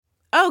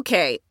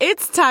Okay,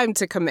 it's time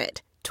to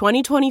commit.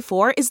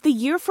 2024 is the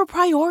year for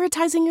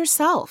prioritizing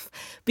yourself.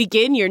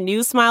 Begin your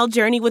new smile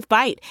journey with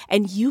Byte,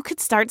 and you could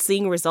start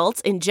seeing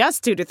results in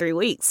just 2 to 3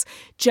 weeks.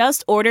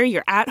 Just order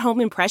your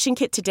at-home impression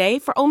kit today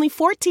for only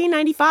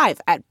 $14.95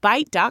 at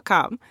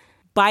Byte.com.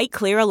 Byte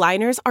Clear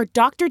aligners are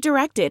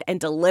doctor-directed and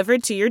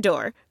delivered to your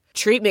door.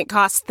 Treatment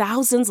costs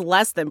thousands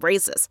less than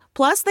braces.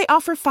 Plus, they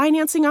offer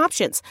financing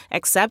options,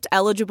 accept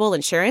eligible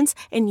insurance,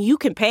 and you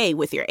can pay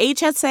with your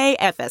HSA,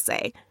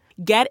 FSA.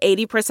 Get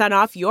 80%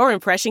 off your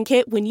impression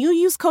kit when you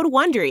use code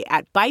WONDERY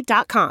at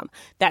Byte.com.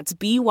 That's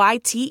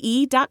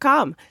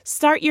BYTE.com.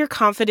 Start your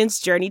confidence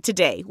journey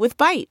today with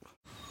Byte.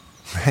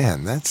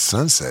 Man, that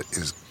sunset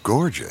is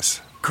gorgeous.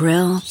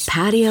 Grill,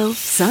 patio,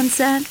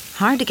 sunset.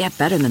 Hard to get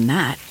better than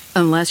that.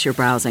 Unless you're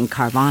browsing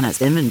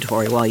Carvana's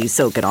inventory while you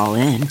soak it all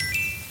in.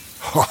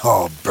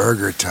 Oh,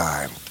 burger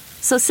time.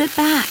 So sit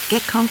back,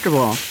 get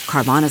comfortable.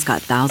 Carvana's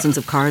got thousands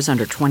of cars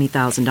under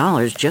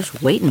 $20,000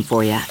 just waiting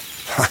for you.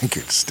 I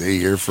could stay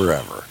here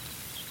forever.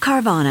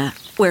 Carvana,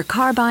 where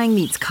car buying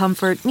meets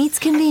comfort, meets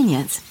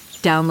convenience.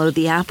 Download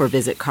the app or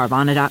visit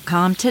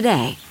Carvana.com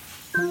today.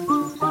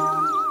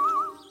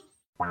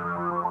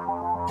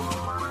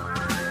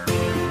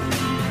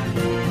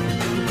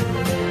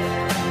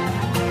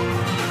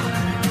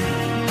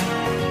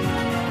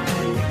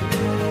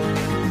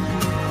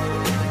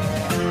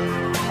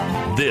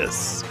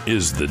 This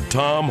is the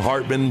Thom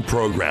Hartmann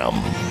Program.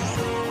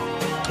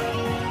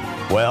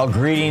 Well,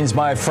 greetings,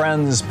 my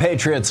friends,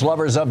 patriots,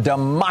 lovers of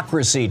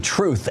democracy,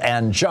 truth,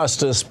 and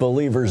justice,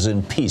 believers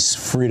in peace,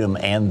 freedom,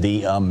 and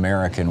the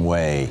American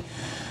way.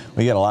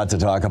 We got a lot to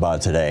talk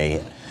about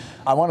today.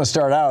 I want to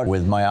start out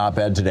with my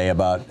op-ed today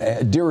about,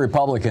 dear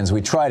Republicans, we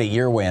tried it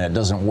your way and it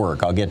doesn't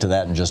work. I'll get to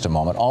that in just a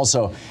moment.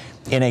 Also,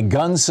 in a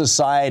gun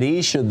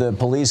society, should the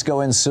police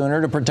go in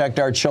sooner to protect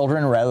our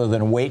children rather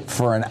than wait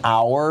for an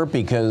hour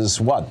because,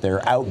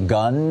 they're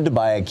outgunned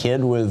by a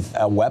kid with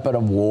a weapon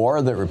of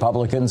war that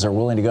Republicans are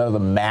willing to go to the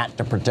mat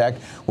to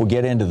protect? We'll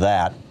get into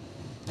that.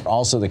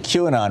 Also, the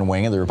QAnon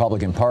wing of the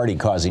Republican Party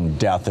causing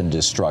death and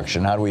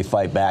destruction. How do we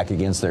fight back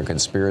against their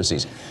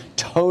conspiracies?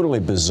 Totally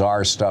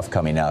bizarre stuff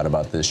coming out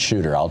about this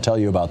shooter. I'll tell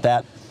you about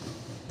that.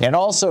 And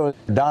also,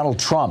 Donald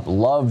Trump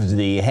loved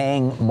the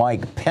hang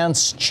Mike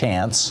Pence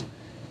chants.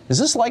 Is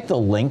this like the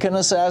Lincoln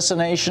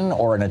assassination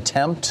or an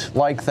attempt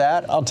like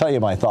that? I'll tell you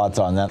my thoughts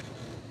on that.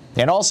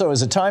 And also,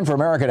 is it time for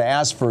America to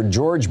ask for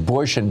George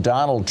Bush and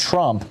Donald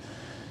Trump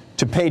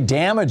to pay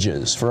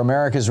damages for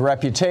America's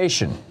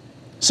reputation?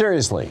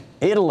 Seriously,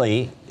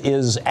 Italy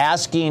is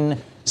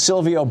asking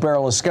Silvio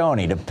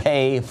Berlusconi to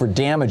pay for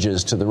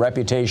damages to the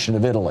reputation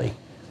of Italy.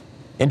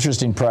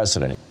 Interesting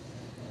precedent.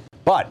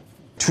 But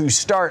to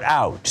start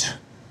out,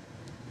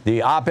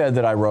 the op-ed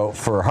that I wrote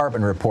for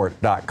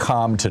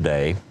HartmannReport.com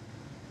today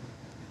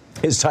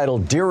is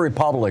titled, Dear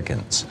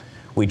Republicans,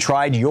 we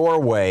tried your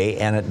way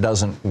and it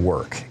doesn't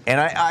work. And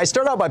I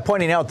start out by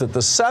pointing out that the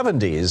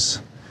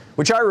 70s,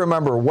 which I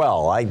remember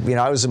well, I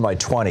was in my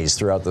 20s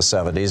throughout the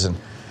 70s, and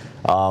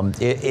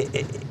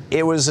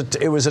it was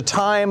a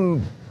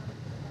time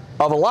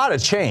of a lot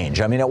of change.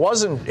 I mean, it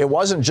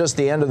wasn't just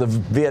the end of the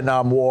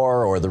Vietnam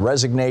War or the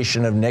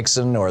resignation of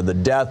Nixon or the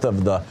death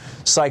of the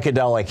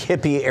psychedelic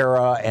hippie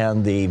era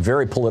and the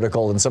very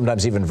political and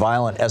sometimes even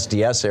violent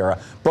SDS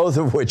era, both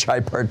of which I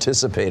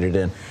participated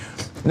in.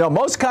 No,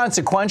 most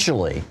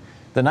consequentially,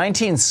 the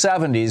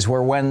 1970s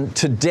were when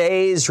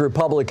today's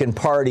Republican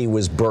Party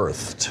was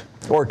birthed,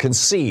 or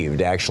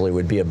conceived, actually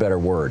would be a better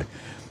word.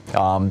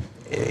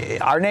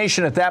 Our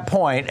nation at that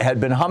point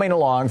had been humming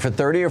along for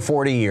 30 or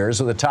 40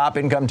 years with a top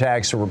income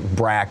tax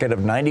bracket of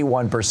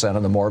 91%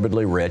 of the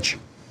morbidly rich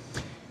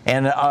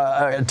and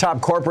a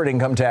top corporate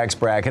income tax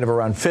bracket of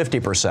around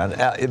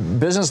 50%.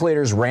 Business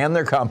leaders ran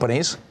their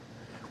companies,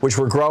 which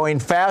were growing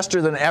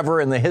faster than ever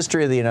in the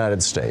history of the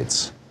United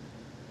States.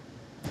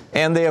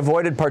 And they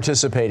avoided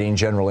participating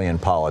generally in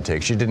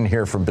politics. You didn't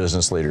hear from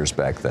business leaders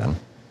back then.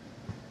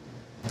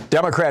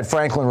 Democrat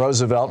Franklin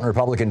Roosevelt and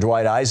Republican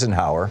Dwight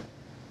Eisenhower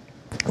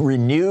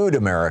renewed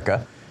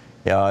America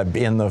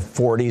in the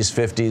 40s,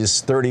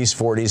 50s, 30s,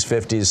 40s,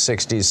 50s,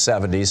 60s,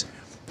 70s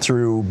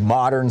through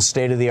modern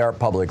state-of-the-art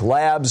public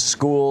labs,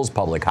 schools,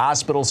 public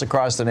hospitals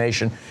across the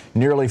nation,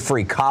 nearly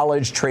free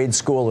college, trade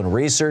school, and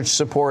research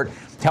support,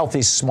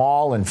 healthy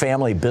small and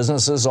family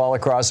businesses all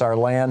across our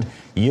land,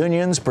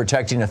 unions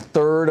protecting a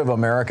third of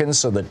Americans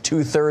so that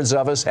 2/3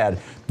 of us had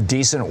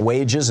decent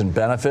wages and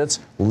benefits,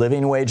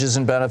 living wages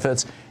and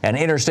benefits, an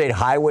interstate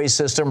highway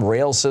system,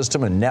 rail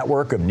system, and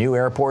network of new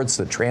airports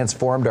that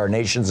transformed our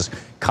nation's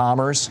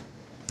commerce.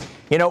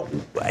 You know,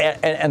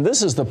 and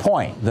this is the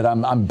point that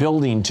I'm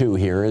building to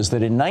here, is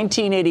that in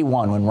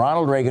 1981, when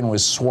Ronald Reagan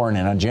was sworn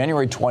in on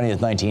January 20th,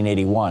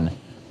 1981,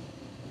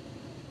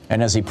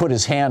 and as he put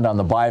his hand on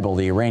the Bible,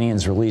 the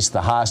Iranians released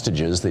the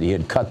hostages that he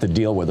had cut the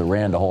deal with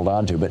Iran to hold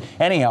on to. But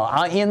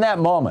anyhow, in that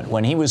moment,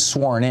 when he was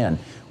sworn in,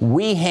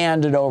 we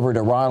handed over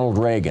to Ronald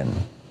Reagan,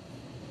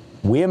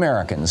 we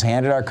Americans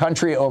handed our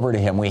country over to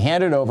him. We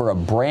handed over a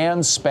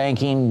brand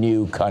spanking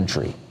new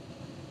country.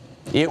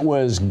 It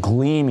was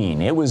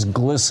gleaming. It was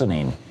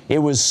glistening. It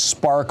was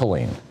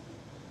sparkling.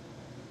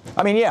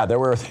 I mean, yeah, there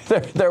were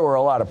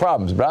a lot of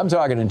problems, but I'm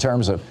talking in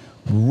terms of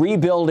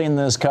rebuilding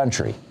this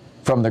country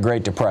from the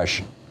Great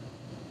Depression.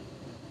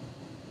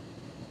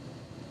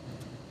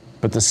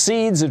 But the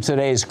seeds of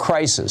today's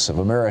crisis, of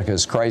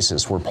America's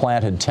crisis, were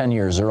planted 10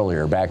 years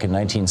earlier, back in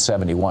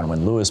 1971,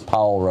 when Lewis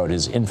Powell wrote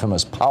his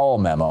infamous Powell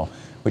Memo,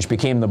 which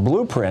became the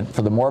blueprint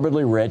for the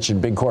morbidly rich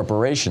and big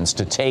corporations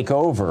to take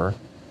over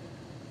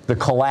the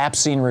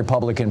collapsing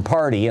Republican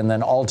Party and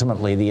then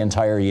ultimately the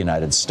entire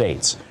United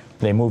States.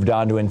 They moved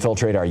on to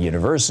infiltrate our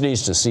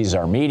universities, to seize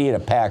our media, to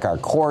pack our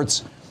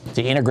courts,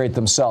 to integrate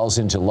themselves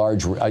into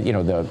large,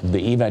 the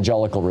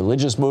evangelical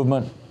religious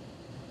movement,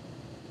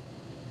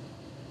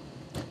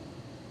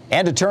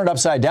 and to turn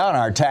upside down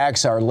our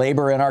tax, our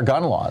labor, and our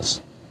gun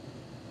laws.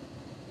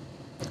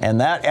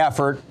 And that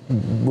effort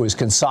was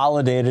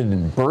consolidated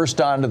and burst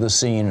onto the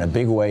scene in a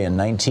big way in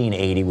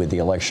 1980 with the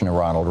election of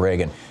Ronald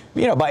Reagan.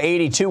 You know, by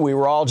 82, we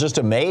were all just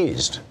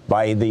amazed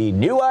by the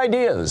new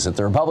ideas that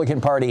the Republican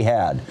Party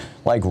had,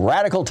 like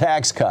radical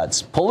tax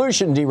cuts,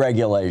 pollution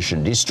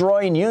deregulation,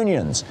 destroying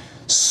unions,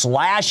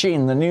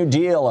 slashing the New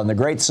Deal and the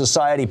Great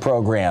Society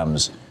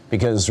programs,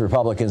 because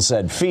Republicans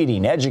said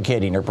feeding,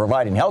 educating, or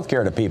providing health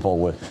care to people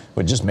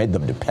would just made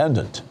them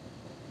dependent.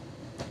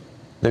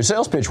 Their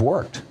sales pitch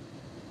worked.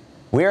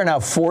 We are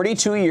now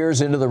 42 years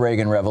into the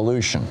Reagan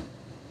Revolution,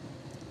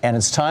 and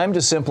it's time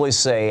to simply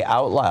say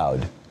out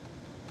loud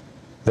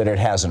that it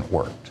hasn't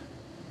worked.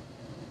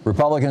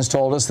 Republicans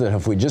told us that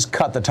if we just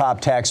cut the top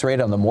tax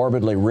rate on the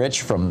morbidly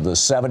rich from the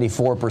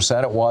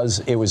 74%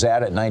 it was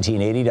at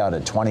 1980 down to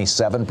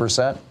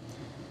 27%,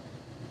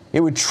 it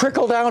would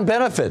trickle down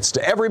benefits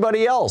to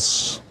everybody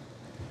else,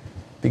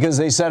 because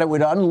they said it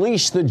would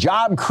unleash the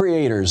job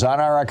creators on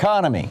our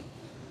economy.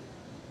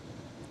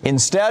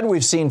 Instead,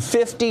 we've seen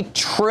 $50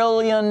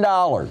 trillion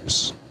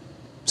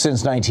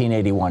since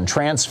 1981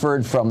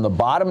 transferred from the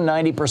bottom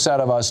 90%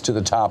 of us to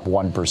the top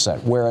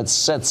 1%, where it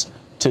sits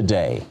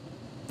today.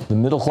 The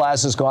middle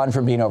class has gone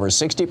from being over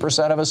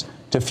 60% of us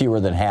to fewer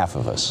than half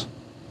of us.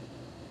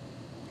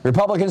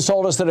 Republicans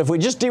told us that if we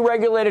just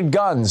deregulated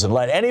guns and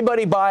let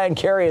anybody buy and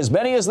carry as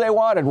many as they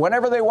wanted,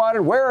 whenever they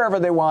wanted, wherever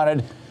they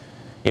wanted,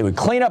 it would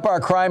clean up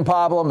our crime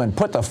problem and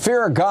put the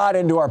fear of God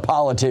into our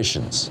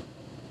politicians.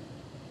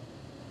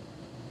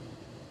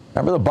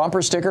 Remember the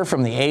bumper sticker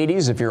from the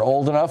 80s? If you're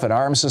old enough, an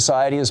armed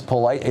society is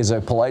a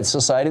polite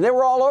society. They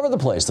were all over the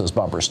place, those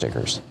bumper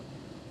stickers.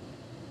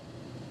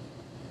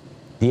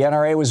 The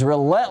NRA was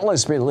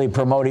relentlessly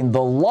promoting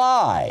the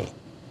lie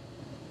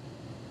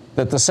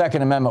that the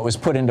Second Amendment was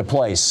put into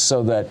place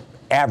so that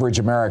average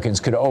Americans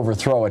could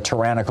overthrow a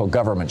tyrannical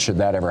government should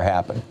that ever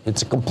happen.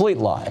 It's a complete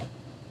lie.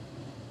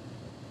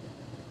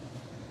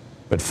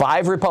 But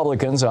 5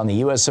 Republicans on the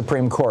U.S.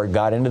 Supreme Court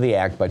got into the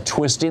act by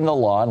twisting the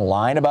law and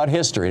lying about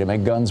history to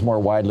make guns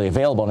more widely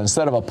available. And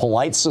instead of a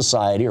polite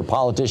society or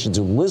politicians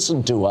who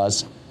listened to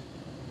us,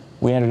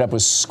 we ended up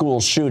with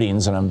school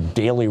shootings and a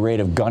daily rate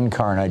of gun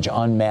carnage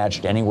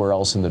unmatched anywhere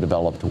else in the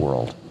developed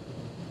world.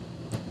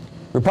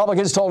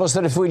 Republicans told us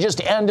that if we just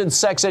ended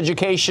sex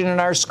education in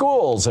our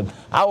schools and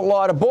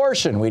outlawed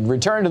abortion, we'd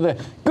return to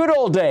the good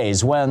old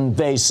days when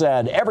they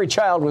said every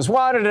child was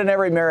wanted and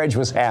every marriage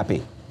was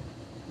happy.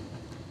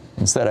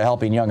 Instead of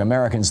helping young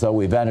Americans, though,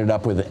 we've ended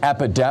up with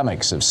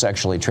epidemics of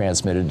sexually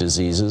transmitted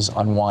diseases,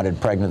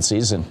 unwanted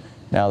pregnancies, and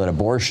now that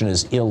abortion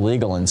is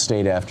illegal in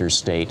state after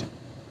state,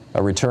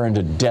 a return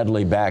to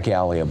deadly back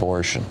alley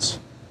abortions.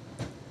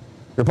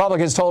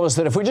 Republicans told us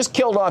that if we just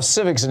killed off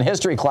civics and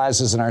history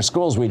classes in our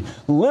schools, we'd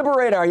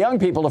liberate our young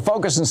people to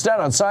focus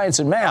instead on science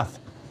and math.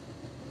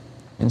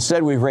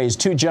 Instead, we've raised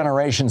 2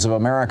 generations of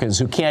Americans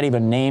who can't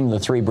even name the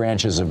 3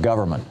 branches of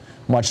government,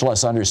 much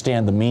less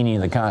understand the meaning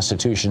of the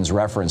Constitution's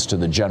reference to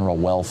the general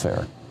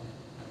welfare.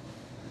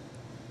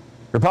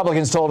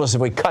 Republicans told us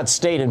if we cut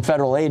state and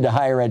federal aid to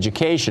higher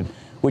education,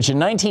 which in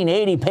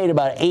 1980 paid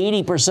about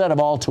 80% of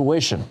all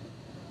tuition,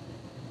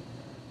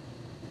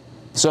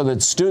 so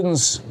that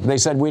students, they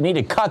said we need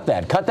to cut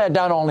that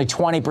down to only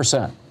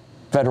 20%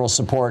 federal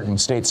support and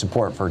state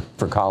support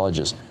for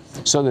colleges,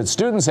 so that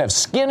students have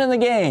skin in the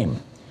game.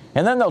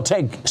 And then they'll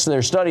take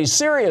their studies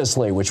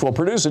seriously, which will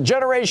produce a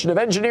generation of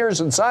engineers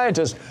and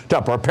scientists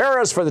to prepare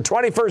us for the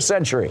 21st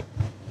century.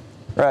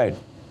 Right.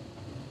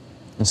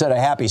 Instead of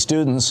happy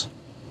students,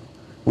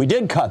 we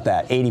did cut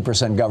that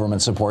 80%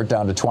 government support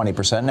down to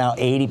 20%. Now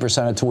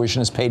 80% of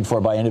tuition is paid for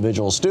by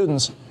individual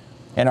students,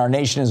 and our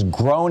nation is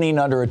groaning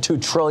under a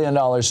 $2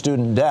 trillion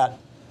student debt,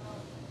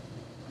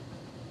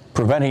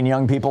 preventing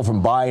young people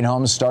from buying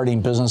homes,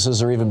 starting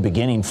businesses, or even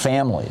beginning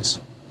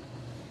families.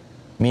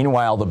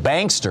 Meanwhile, the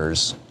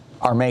banksters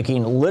are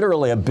making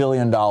literally $1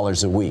 billion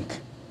a week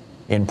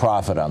in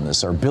profit on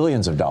this, or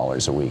billions of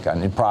dollars a week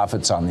in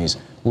profits on these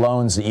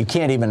loans that you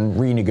can't even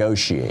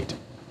renegotiate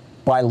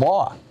by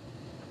law.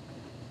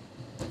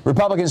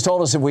 Republicans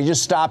told us if we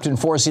just stopped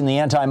enforcing the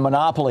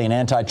anti-monopoly and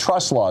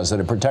antitrust laws that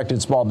have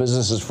protected small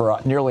businesses for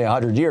nearly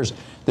 100 years,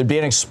 there'd be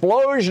an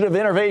explosion of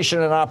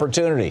innovation and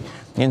opportunity.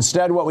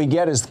 Instead, what we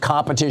get is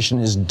competition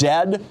is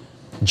dead,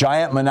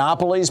 giant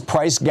monopolies,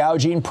 price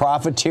gouging,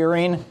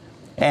 profiteering,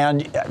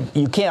 And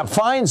you can't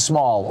find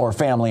small or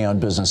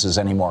family-owned businesses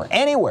anymore,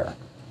 anywhere.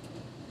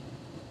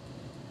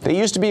 They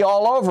used to be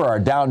all over our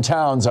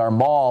downtowns, our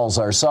malls,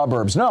 our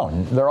suburbs. No,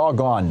 they're all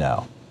gone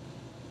now.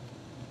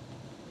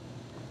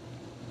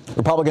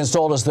 Republicans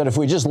told us that if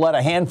we just let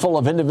a handful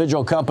of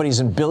individual companies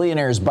and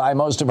billionaires buy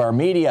most of our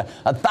media,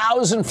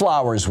 1,000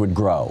 flowers would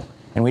grow,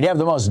 and we'd have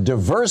the most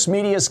diverse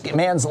media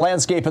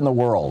landscape in the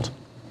world.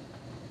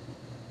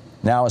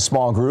 Now a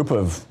small group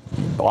of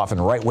often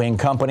right-wing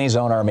companies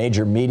own our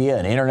major media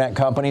and internet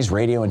companies,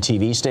 radio and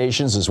TV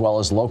stations, as well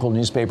as local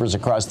newspapers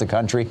across the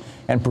country,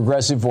 and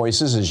progressive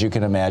voices, as you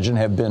can imagine,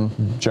 have been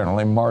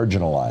generally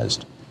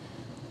marginalized.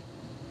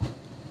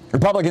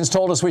 Republicans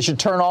told us we should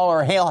turn all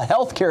our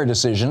health care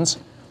decisions,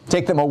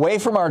 take them away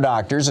from our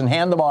doctors, and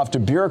hand them off to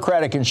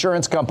bureaucratic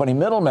insurance company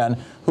middlemen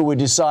who would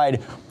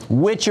decide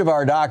which of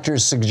our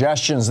doctors'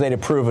 suggestions they'd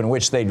approve and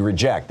which they'd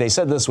reject. They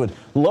said this would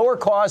lower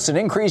costs and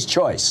increase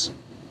choice.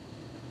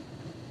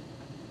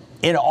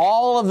 In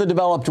all of the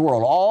developed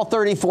world, all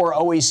 34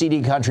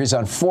 OECD countries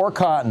on 4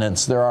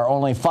 continents, there are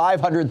only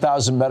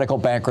 500,000 medical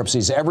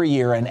bankruptcies every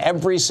year, and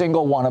every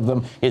single one of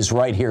them is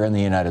right here in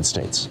the United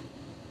States.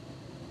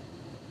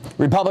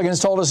 Republicans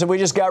told us if we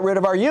just got rid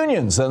of our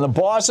unions, then the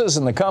bosses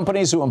and the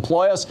companies who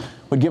employ us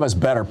would give us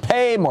better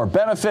pay, more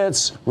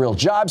benefits, real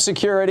job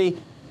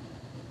security.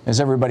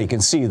 As everybody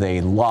can see, they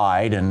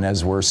lied, and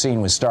as we're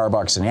seeing with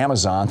Starbucks and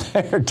Amazon,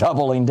 they're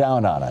doubling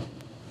down on it.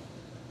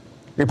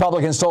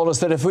 Republicans told us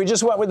that if we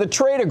just went with the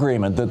trade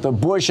agreement that the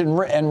Bush and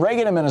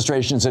Reagan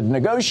administrations had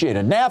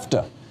negotiated,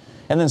 NAFTA,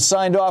 and then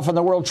signed off on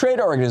the World Trade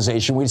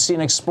Organization, we'd see an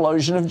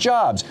explosion of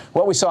jobs.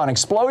 Well, we saw an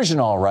explosion,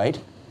 all right.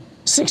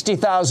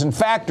 60,000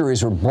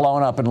 factories were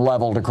blown up and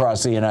leveled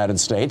across the United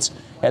States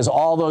as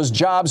all those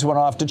jobs went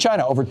off to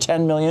China, over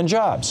 10 million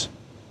jobs.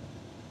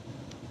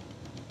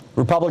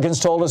 Republicans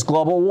told us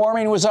global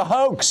warming was a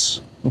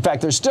hoax. In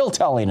fact, they're still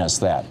telling us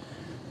that.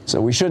 So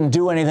we shouldn't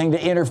do anything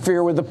to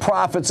interfere with the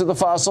profits of the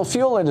fossil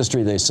fuel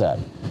industry, they said.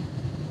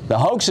 The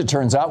hoax, it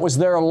turns out, was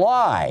their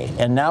lie.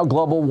 And now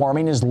global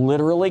warming is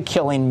literally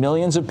killing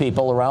millions of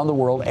people around the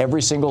world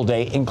every single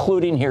day,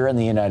 including here in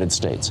the United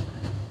States.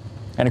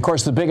 And, of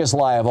course, the biggest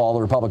lie of all,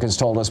 the Republicans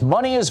told us,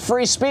 money is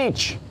free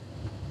speech.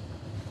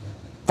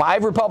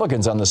 5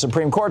 Republicans on the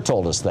Supreme Court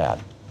told us that,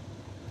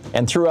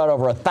 and threw out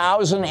over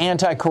 1,000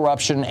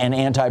 anti-corruption and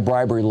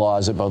anti-bribery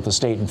laws at both the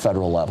state and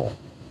federal level.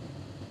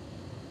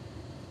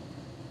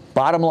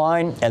 Bottom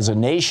line, as a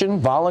nation,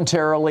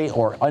 voluntarily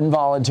or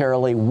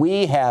involuntarily,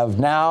 we have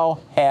now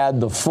had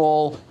the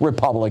full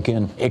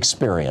Republican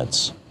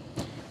experience.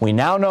 We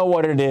now know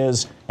what it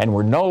is, and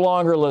we're no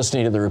longer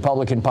listening to the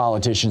Republican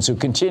politicians who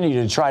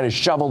continue to try to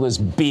shovel this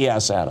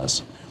BS at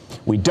us.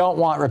 We don't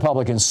want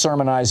Republicans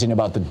sermonizing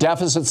about the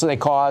deficits they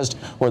caused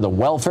or the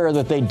welfare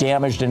that they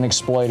damaged and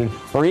exploited,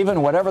 or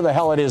even whatever the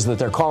hell it is that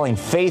they're calling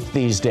faith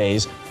these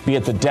days, be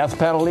it the death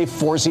penalty,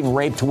 forcing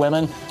raped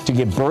women to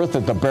give birth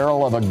at the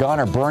barrel of a gun,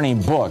 or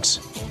burning books.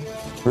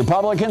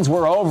 Republicans,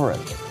 we're over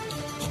it.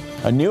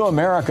 A new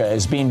America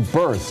is being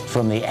birthed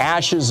from the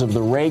ashes of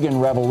the Reagan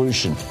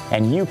Revolution,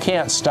 and you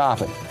can't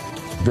stop it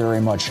very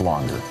much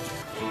longer.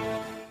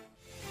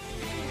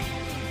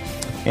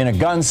 In a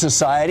gun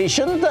society,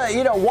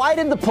 why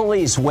did the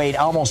police wait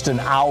almost an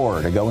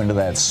hour to go into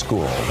that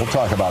school? We'll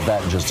talk about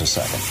that in just a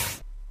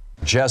second.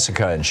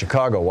 Jessica in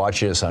Chicago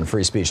watching us on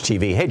Free Speech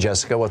TV. Hey,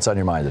 Jessica, what's on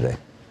your mind today?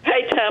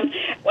 Hi, Tom.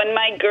 When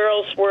my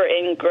girls were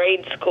in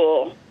grade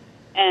school,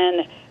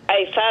 and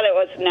I thought it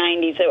was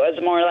 90s, it was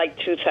more like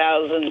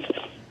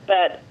 2000s,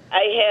 but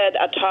I had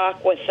a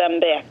talk with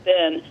them back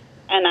then,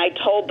 and I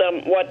told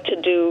them what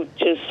to do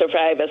to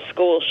survive a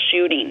school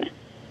shooting.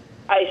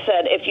 I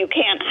said, if you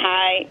can't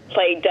hide,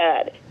 play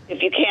dead.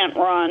 If you can't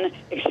run,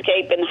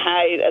 escape and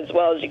hide as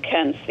well as you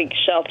can, seek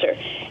shelter.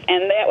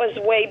 And that was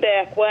way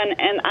back when,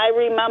 and I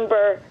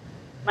remember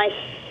my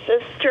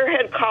sister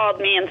had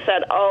called me and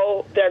said,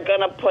 oh, they're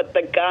going to put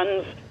the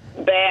guns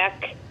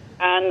back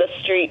on the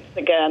streets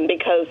again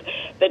because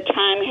the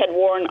time had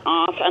worn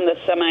off on the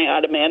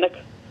semi-automatic.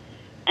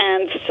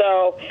 And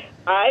so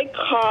I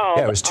called.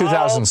 Yeah, it was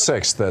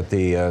 2006 that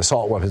the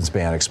assault weapons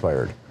ban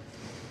expired.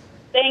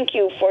 Thank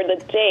you for the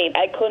date.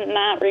 I could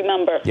not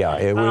remember. Yeah,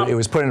 it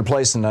was put into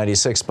place in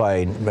 '96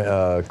 by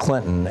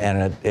Clinton,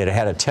 and it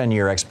had a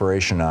 10-year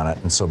expiration on it.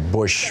 And so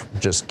Bush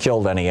just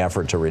killed any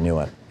effort to renew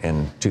it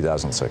in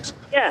 2006.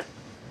 Yeah.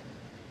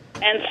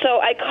 And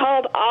so I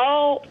called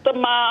all the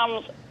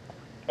moms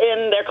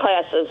in their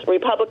classes,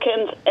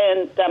 Republicans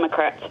and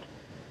Democrats.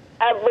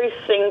 Every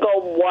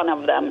single one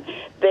of them.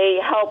 They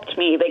helped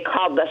me. They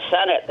called the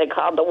Senate. They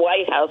called the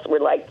White House. We're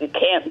like, you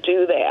can't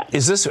do that.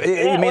 Is this,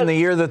 you mean the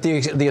year that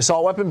the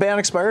assault weapon ban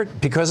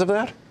expired because of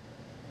that?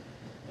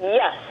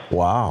 Yes.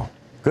 Wow.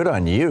 Good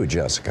on you,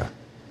 Jessica.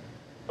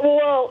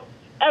 Well,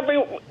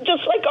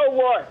 just like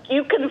O'Rourke,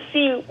 you can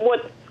see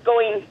what's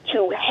going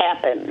to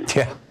happen.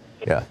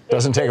 Yeah.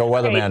 Doesn't take a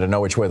weatherman to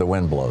know which way the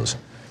wind blows.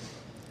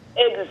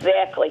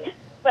 Exactly.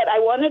 But I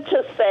wanted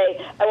to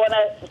say, I want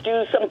to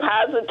do some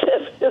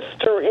positive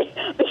history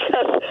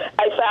because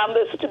I found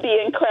this to be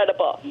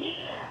incredible.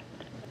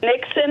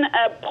 Nixon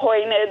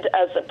appointed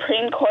a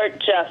Supreme Court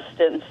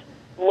Justice,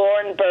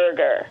 Lauren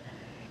Berger.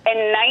 In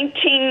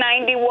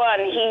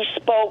 1991, he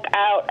spoke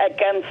out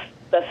against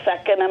the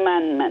Second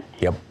Amendment.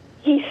 Yep.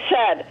 He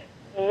said,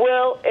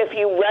 if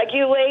you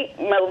regulate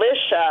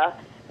militia,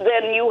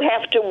 then you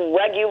have to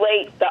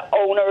regulate the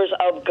owners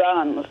of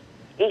guns.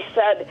 He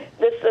said,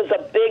 this is a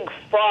big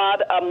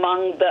fraud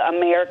among the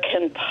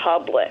American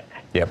public.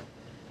 Yep.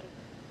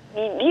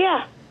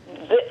 Yeah.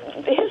 The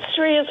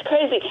history is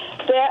crazy.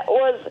 That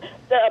was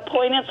the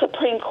appointed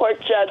Supreme Court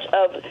judge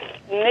of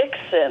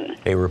Nixon.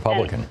 A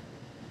Republican.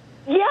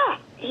 Yeah,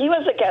 he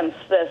was against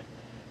this.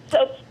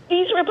 So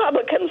these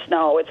Republicans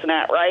know it's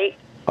not right.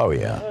 Oh,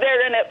 yeah.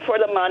 They're in it for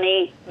the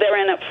money. They're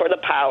in it for the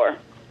power.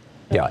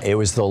 Yeah, it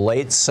was the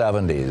late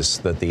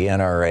 70s that the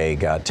NRA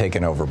got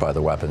taken over by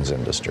the weapons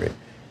industry.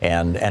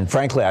 And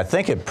frankly, I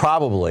think it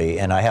probably,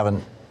 and I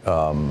haven't,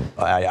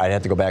 I'd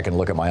have to go back and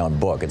look at my own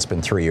book. It's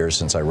been 3 years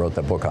since I wrote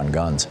the book on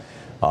guns.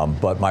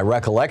 But my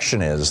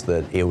recollection is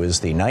that it was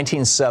the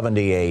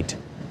 1978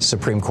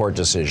 Supreme Court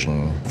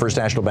decision, First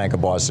National Bank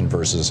of Boston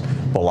versus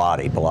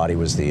Bellotti. Bellotti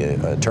was the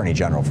Attorney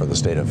General for the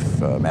state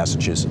of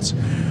Massachusetts.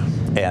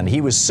 And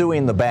he was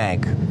suing the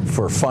bank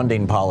for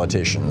funding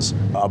politicians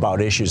about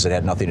issues that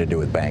had nothing to do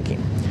with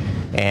banking.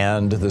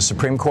 And the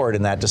Supreme Court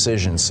in that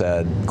decision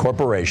said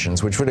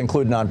corporations, which would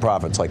include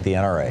nonprofits like the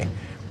NRA,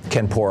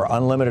 can pour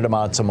unlimited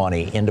amounts of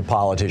money into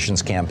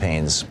politicians'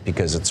 campaigns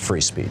because it's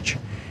free speech.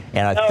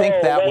 And I think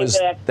that was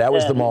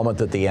the moment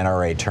that the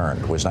NRA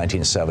turned, was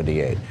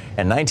 1978.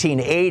 And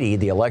 1980,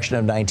 the election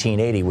of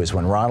 1980, was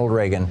when Ronald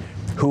Reagan,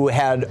 who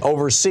had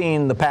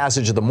overseen the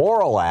passage of the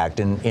Morrill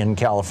Act in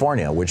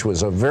California, which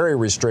was a very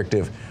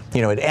restrictive,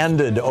 it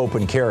ended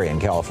open carry in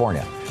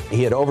California.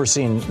 He had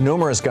overseen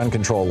numerous gun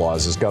control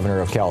laws as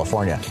governor of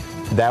California.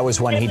 That was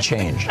when he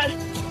changed. I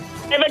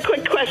have a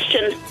quick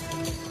question.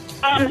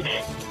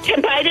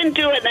 Can Biden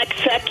do an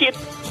executive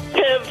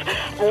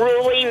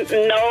ruling,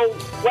 no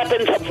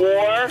weapons of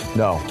war?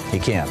 No, he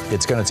can't.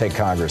 It's going to take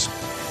Congress.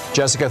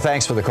 Jessica,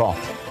 thanks for the call.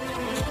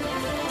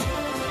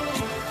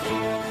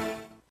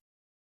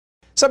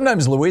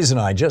 Sometimes Louise and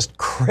I just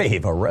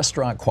crave a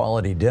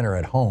restaurant-quality dinner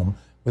at home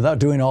without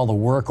doing all the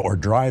work or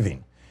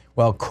driving.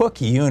 Well, Cook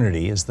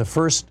Unity is the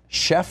first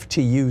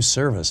chef-to-you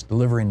service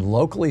delivering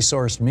locally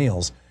sourced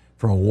meals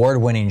from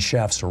award-winning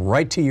chefs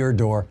right to your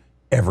door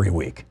every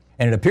week.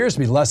 And it appears to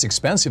be less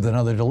expensive than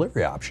other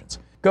delivery options.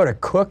 Go to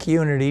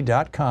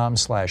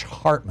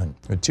cookunity.com/Hartman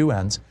with 2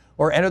 N's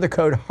or enter the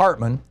code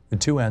Hartman with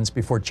 2 N's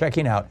before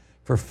checking out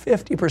for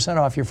 50%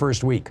 off your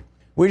first week.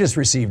 We just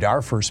received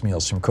our first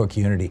meals from Cook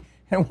Unity,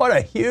 and what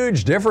a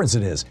huge difference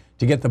it is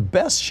to get the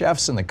best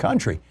chefs in the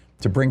country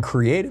to bring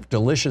creative,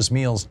 delicious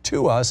meals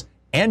to us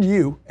and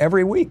you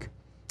every week.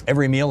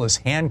 Every meal is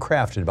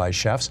handcrafted by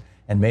chefs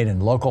and made in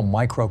local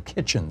micro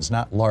kitchens,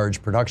 not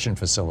large production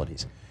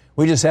facilities.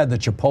 We just had the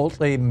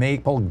Chipotle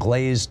maple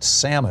glazed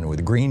salmon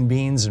with green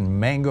beans and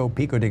mango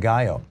pico de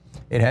gallo.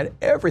 It had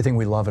everything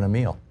we love in a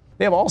meal.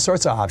 They have all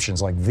sorts of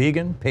options like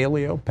vegan,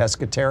 paleo,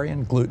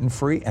 pescatarian,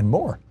 gluten-free, and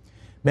more.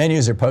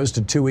 Menus are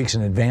posted 2 weeks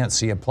in advance,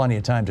 so you have plenty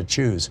of time to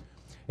choose.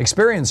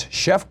 Experience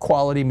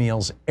chef-quality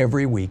meals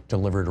every week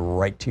delivered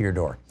right to your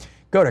door.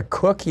 Go to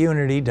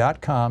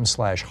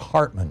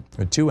cookunity.com/Hartman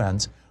with 2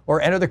 N's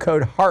or enter the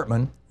code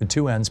Hartman with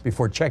 2 N's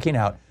before checking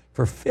out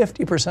for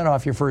 50%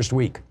 off your first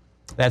week.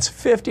 That's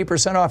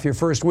 50% off your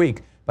first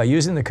week by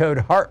using the code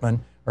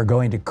Hartman or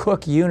going to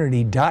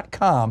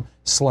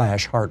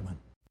cookunity.com/Hartman.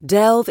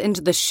 Delve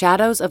into the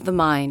shadows of the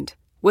mind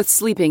with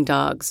Sleeping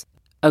Dogs,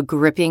 a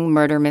gripping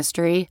murder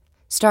mystery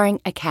starring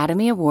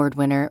Academy Award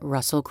winner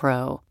Russell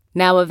Crowe.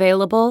 Now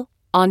available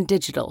on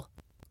digital.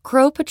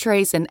 Crowe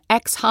portrays an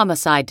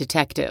ex-homicide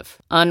detective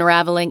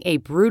unraveling a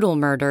brutal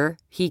murder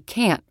he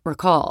can't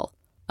recall.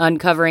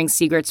 Uncovering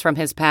secrets from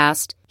his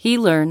past, he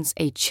learns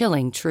a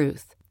chilling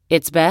truth.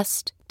 It's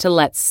best to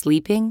let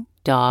sleeping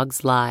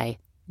dogs lie.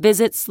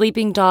 Visit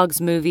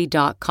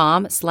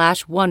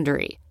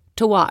sleepingdogsmovie.com/Wondery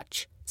to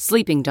watch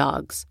Sleeping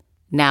Dogs,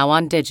 now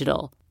on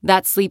digital.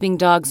 That's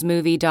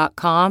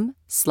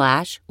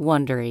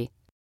sleepingdogsmovie.com/Wondery.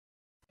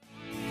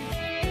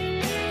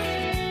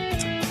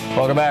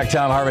 Welcome back.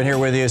 Tom Hartman here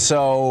with you.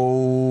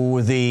 So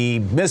the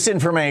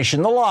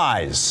misinformation, the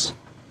lies.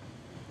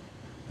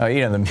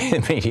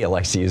 The media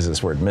likes to use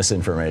this word,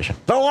 misinformation.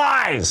 The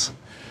lies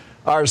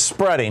are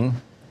spreading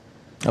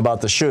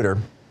about the shooter.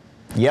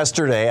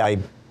 Yesterday, I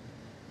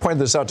pointed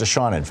this out to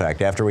Sean, in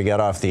fact, after we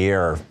got off the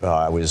air.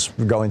 I was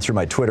going through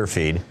my Twitter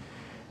feed,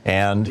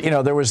 and,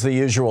 there was the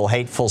usual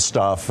hateful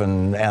stuff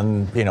and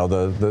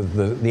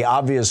the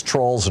obvious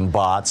trolls and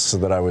bots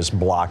that I was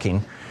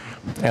blocking.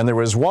 And there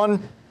was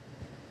one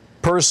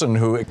person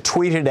who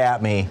tweeted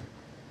at me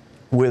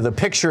with a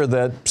picture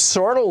that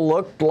sort of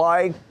looked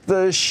like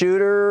the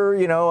shooter,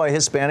 a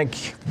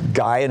Hispanic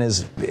guy in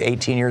his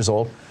 18 years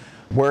old,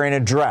 wearing a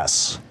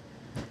dress,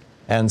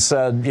 and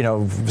said,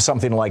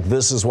 something like,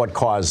 "This is what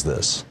caused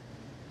this."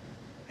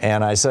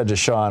 And I said to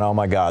Sean, "Oh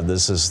my God,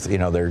 this is,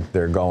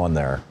 they're going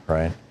there,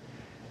 right?"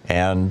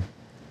 And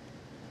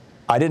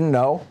I didn't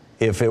know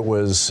if it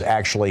was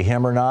actually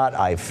him or not.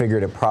 I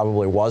figured it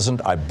probably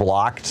wasn't. I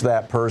blocked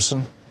that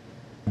person.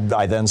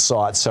 I then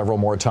saw it several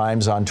more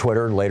times on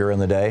Twitter later in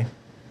the day.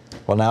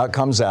 Well, now it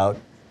comes out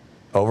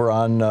over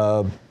on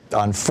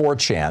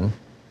 4chan.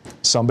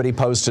 Somebody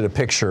posted a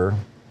picture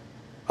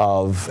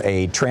of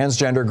a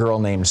transgender girl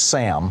named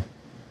Sam.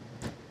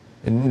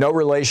 No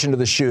relation to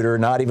the shooter,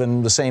 not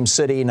even the same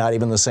city, not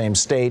even the same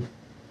state,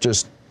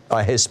 just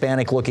a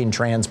Hispanic-looking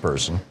trans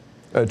person,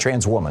 a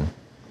trans woman,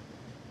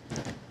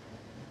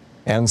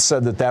 and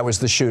said that that was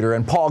the shooter.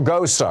 And Paul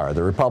Gosar,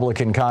 the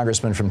Republican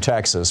congressman from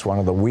Texas, one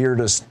of the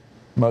weirdest,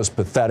 most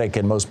pathetic,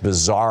 and most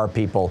bizarre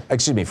people,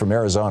 from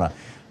Arizona,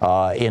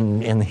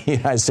 in the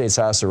United States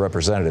House of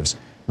Representatives,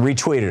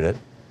 retweeted it.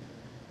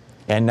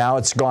 And now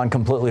it's gone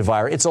completely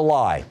viral. It's a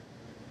lie.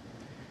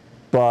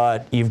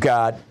 But you've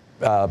got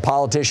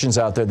politicians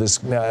out there.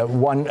 This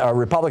one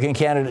Republican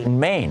candidate in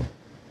Maine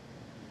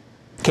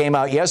came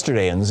out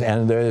yesterday and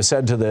they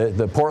said to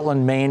the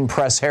Portland, Maine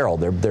Press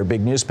Herald, their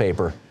big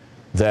newspaper,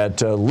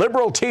 that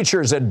liberal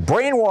teachers had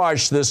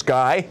brainwashed this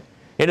guy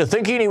into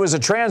thinking he was a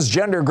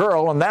transgender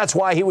girl, and that's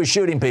why he was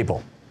shooting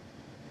people.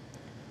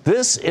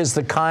 This is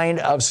the kind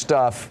of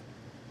stuff,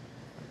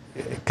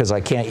 because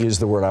I can't use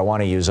the word I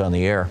want to use on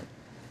the air,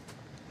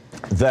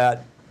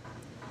 that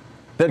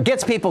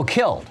gets people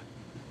killed,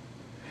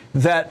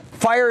 that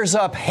fires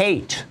up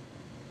hate,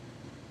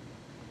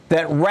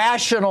 that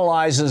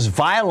rationalizes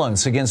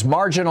violence against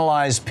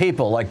marginalized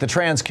people like the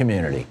trans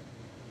community.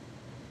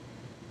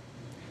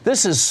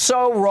 This is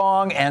so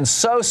wrong and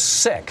so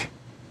sick.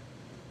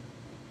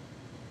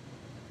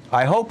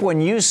 I hope when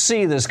you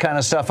see this kind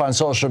of stuff on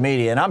social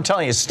media, and I'm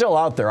telling you, it's still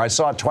out there. I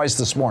saw it twice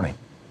this morning.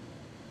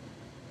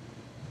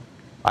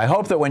 I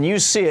hope that when you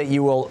see it,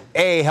 you will,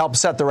 A, help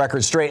set the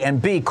record straight, and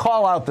B,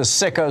 call out the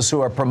sickos who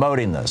are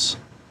promoting this.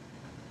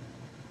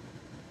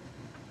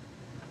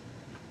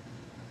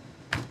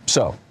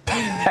 So,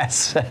 that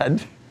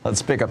said,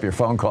 let's pick up your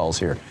phone calls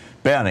here.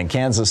 Ben in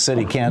Kansas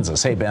City,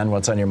 Kansas. Hey, Ben,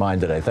 what's on your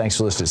mind today? Thanks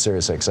for listening to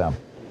Sirius XM.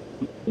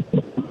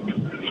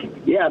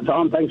 Yeah,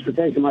 Tom, thanks for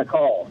taking my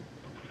call.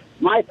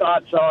 My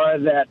thoughts are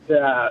that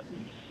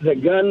the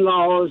gun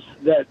laws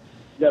that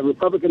the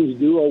Republicans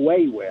do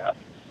away with,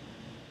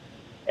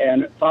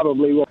 and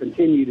probably will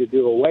continue to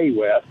do away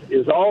with,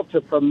 is all to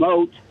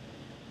promote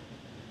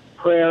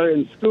prayer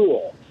in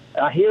school.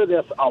 I hear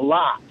this a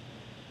lot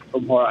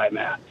from where I'm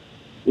at.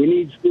 We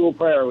need school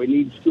prayer. We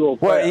need school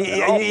prayer.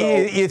 Well,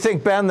 you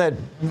think, Ben, that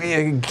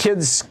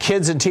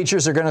kids and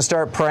teachers are going to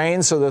start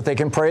praying so that they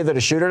can pray that a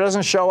shooter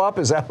doesn't show up?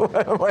 Is that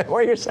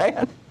what you're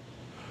saying?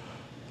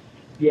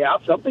 Yeah,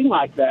 something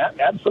like that.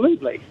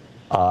 Absolutely.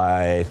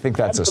 I think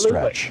that's Absolutely.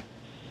 A stretch.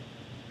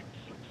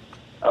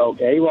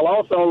 Okay. Well,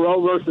 also Roe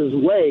versus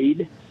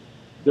Wade,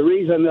 the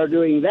reason they're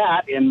doing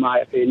that, in my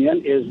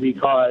opinion, is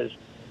because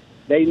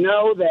they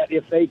know that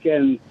if they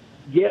can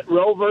get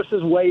Roe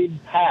versus Wade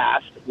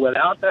passed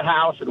without the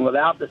House and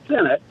without the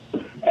Senate,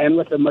 and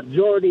with the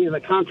majority of the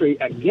country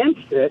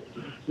against it,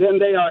 then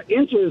they are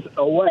inches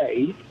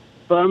away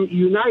from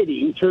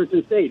uniting church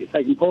and state. If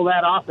they can pull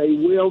that off, they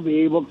will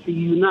be able to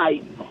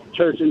unite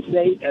church and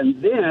state,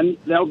 and then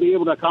they'll be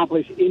able to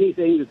accomplish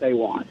anything that they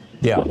want.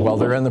 Yeah, well,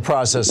 they're in the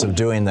process of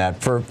doing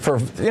that for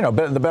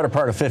the better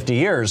part of 50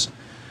 years.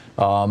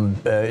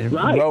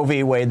 Right. Roe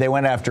v. Wade, they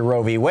went after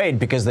Roe v. Wade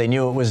because they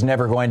knew it was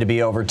never going to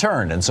be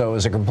overturned. And so it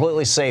was a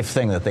completely safe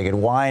thing that they could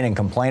whine and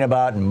complain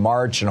about and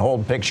march and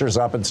hold pictures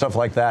up and stuff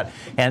like that.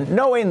 And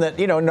knowing that,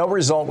 no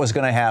result was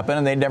going to happen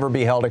and they'd never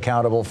be held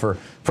accountable for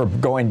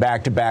going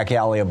back to back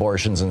alley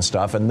abortions and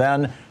stuff. And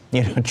then,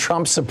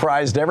 Trump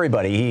surprised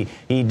everybody.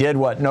 He did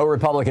what no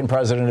Republican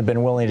president had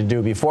been willing to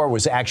do before,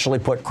 was actually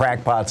put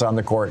crackpots on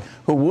the court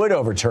who would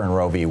overturn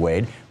Roe v.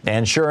 Wade.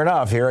 And sure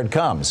enough, here it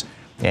comes.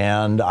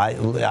 And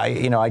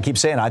I keep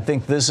saying, I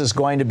think this is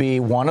going to be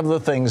one of the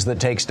things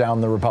that takes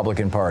down the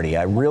Republican Party.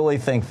 I really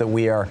think that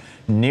we are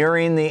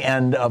nearing the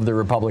end of the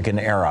Republican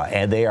era,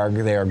 and they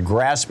are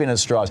grasping at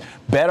straws.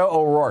 Beto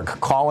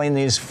O'Rourke calling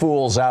these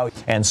fools out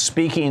and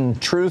speaking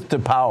truth to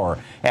power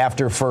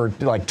after, for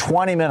like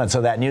 20 minutes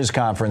of that news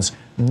conference,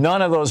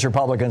 none of those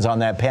Republicans on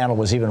that panel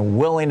was even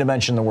willing to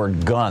mention the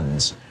word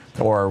guns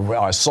or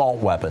assault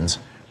weapons.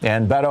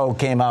 And Beto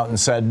came out and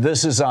said,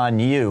 "This is on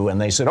you."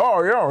 And they said,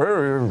 "Oh,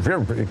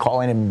 yeah,"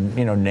 calling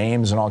him,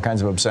 names and all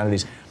kinds of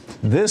obscenities.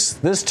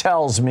 This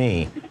tells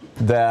me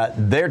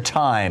that their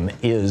time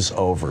is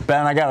over.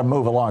 Ben, I got to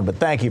move along, but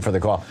thank you for the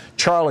call.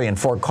 Charlie in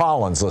Fort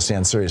Collins, listening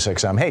on Sirius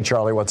XM. Hey,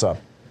 Charlie, what's up?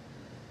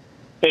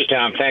 Hey,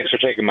 Tom. Thanks for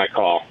taking my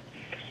call.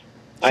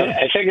 Sure.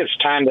 I think it's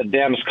time the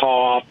Dems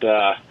call out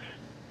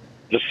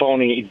the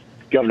phony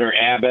Governor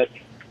Abbott,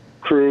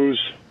 Cruz,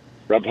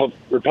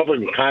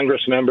 Republican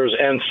Congress members,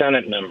 and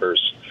Senate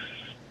members.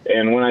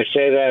 And when I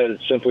say that,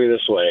 it's simply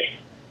this way.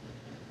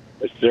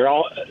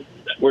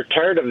 We're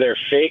tired of their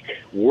fake,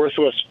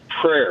 worthless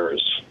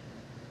prayers.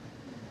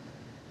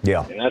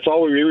 Yeah. And that's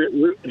all we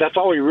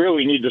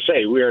really need to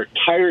say. We are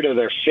tired of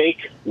their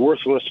fake,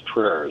 worthless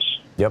prayers.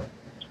 Yep.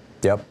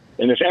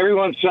 And if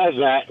everyone says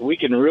that, we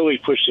can really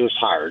push this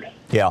hard.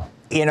 Yeah.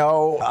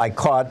 I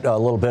caught a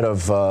little bit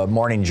of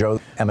Morning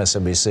Joe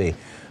MSNBC,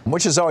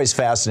 which is always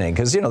fascinating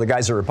because, the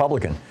guy's a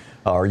Republican,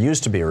 or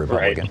used to be a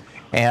Republican. Right.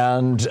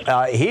 And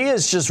he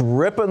is just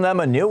ripping them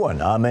a new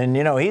one. I mean,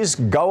 he's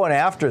going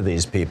after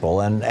these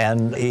people.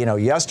 And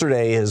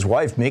yesterday his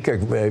wife, Mika,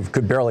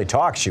 could barely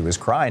talk. She was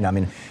crying. I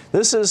mean,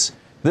 this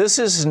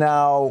is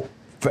now,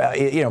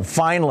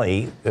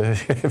 finally,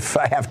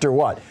 after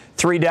what,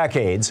 3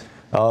 decades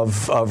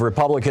of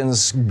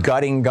Republicans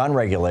gutting gun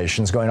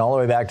regulations, going all the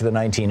way back to the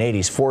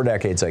 1980s, 4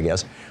 decades, I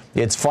guess.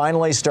 It's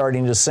finally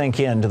starting to sink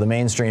into the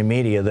mainstream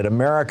media that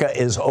America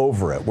is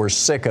over it. We're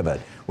sick of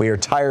it. We are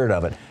tired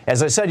of it.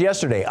 As I said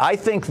yesterday, I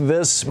think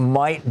this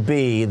might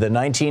be the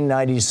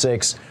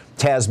 1996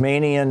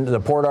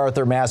 the Port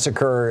Arthur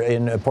massacre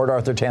in Port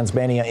Arthur,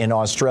 Tasmania in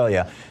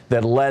Australia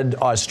that led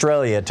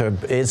Australia to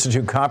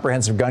institute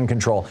comprehensive gun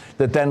control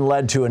that then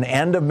led to an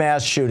end of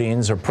mass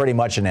shootings, or pretty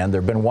much an end.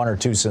 There have been 1 or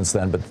 2 since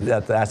then, but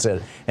that's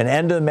it. An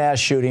end of mass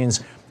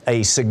shootings,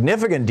 a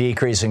significant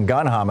decrease in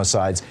gun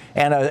homicides,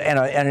 and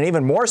an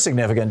even more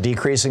significant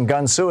decrease in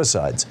gun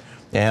suicides.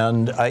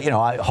 And,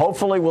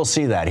 hopefully we'll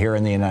see that here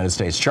in the United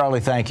States. Charlie,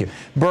 thank you.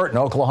 Bert in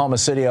Oklahoma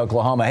City,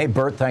 Oklahoma. Hey,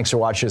 Bert, thanks for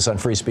watching us on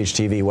Free Speech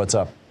TV. What's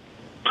up?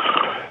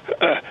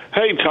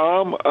 Hey,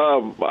 Tom.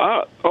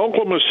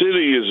 Oklahoma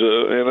City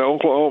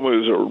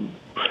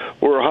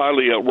we're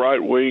highly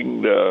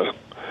right-winged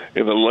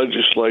in the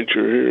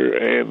legislature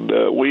here,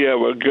 and we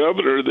have a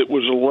governor that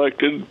was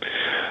elected.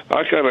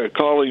 I kind of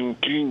call him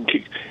King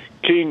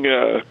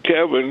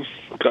Kevin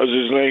because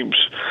his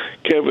name's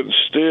Kevin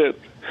Stitt.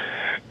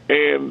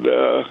 And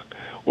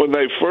when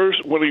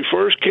he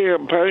first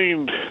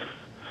campaigned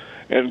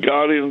and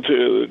got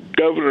into the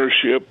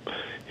governorship,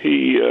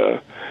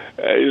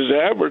 his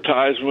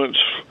advertisements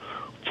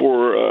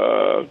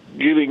for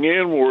getting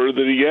in were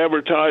that he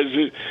advertised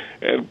it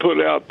and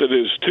put out that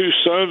his 2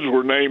 sons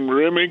were named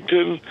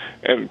Remington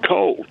and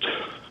Colt.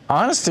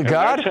 Honest to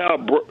God?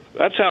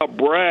 That's how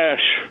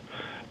brash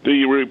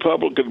the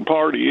Republican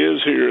Party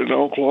is here in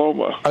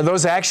Oklahoma. Are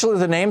those actually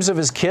the names of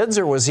his kids,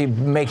 or was he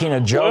making a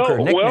joke or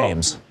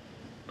nicknames?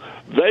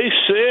 They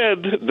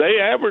said they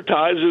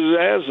advertised it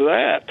as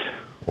that.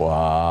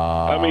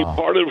 Wow. I mean,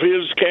 part of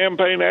his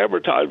campaign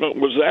advertisement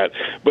was that,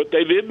 but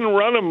they didn't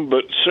run him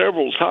but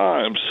several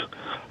times.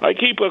 I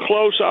keep a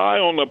close eye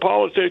on the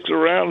politics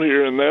around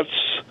here, and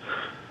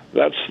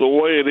that's the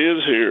way it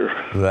is here.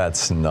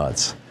 That's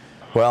nuts.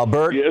 Well,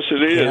 Bert. Yes,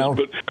 it is.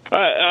 But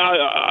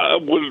I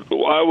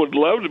would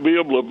love to be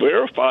able to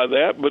verify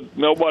that, but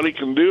nobody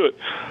can do it.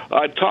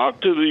 I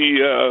talked to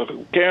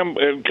the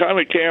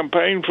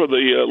campaign for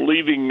the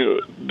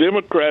leading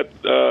Democrat,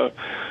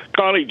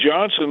 Connie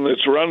Johnson,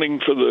 that's running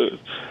to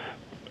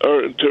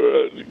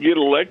get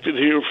elected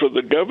here for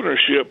the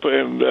governorship,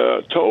 and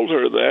told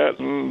her that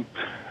and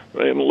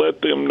let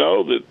them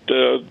know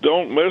that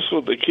don't mess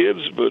with the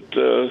kids, but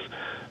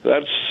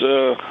that's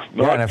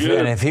not good.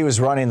 And if he was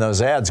running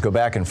those ads, go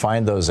back and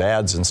find those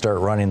ads and start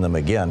running them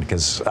again,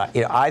 because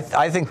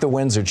I think the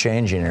winds are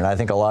changing, and I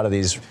think a lot of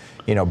these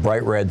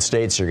bright red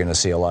states are going to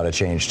see a lot of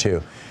change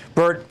too.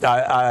 Bert,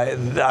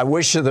 I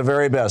wish you the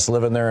very best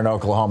living there in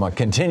Oklahoma.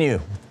 Continue,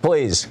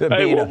 please. The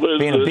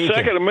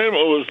Second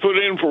Amendment was put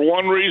in for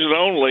one reason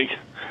only,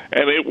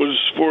 and it was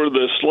for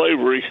the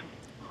slavery.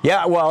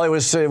 Yeah, well, it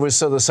was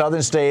so the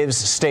southern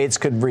states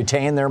could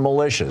retain their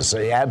militias.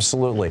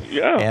 Absolutely.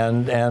 Yeah.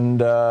 And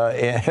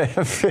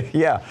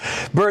yeah.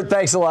 Bert,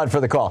 thanks a lot for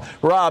the call.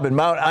 Rob in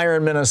Mount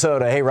Iron,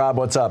 Minnesota. Hey, Rob,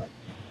 what's up?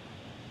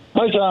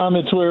 Hi, Tom.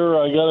 It's where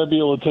I got to be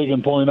able to take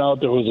and point out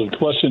there was a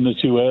question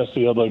that you asked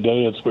the other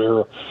day. It's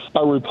where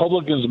are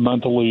Republicans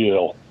mentally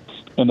ill?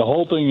 And the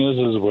whole thing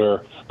is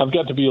where I've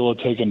got to be able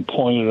to take and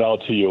point it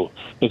out to you.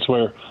 It's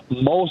where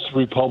most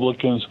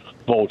Republicans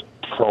vote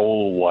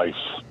pro-life.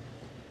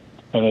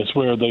 And it's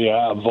where they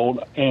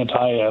vote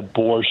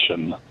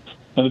anti-abortion.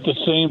 And at the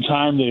same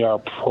time, they are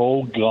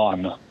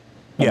pro-gun.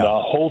 And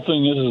the whole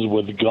thing is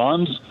with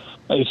guns,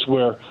 it's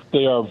where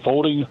they are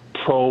voting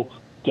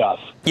pro-death.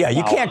 Yeah,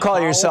 you can't call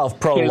yourself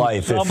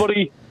pro-life.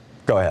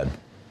 Go ahead.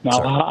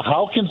 Now,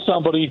 how can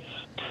somebody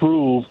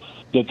prove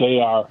that they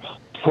are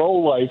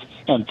pro-life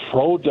and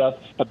pro-death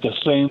at the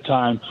same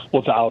time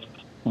without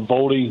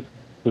voting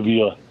to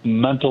be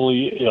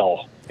mentally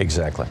ill?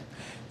 Exactly.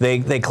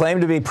 They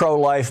claim to be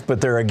pro-life, but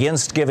they're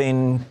against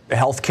giving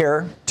health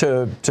care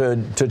to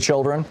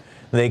children.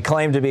 They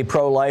claim to be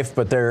pro-life,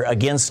 but they're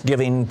against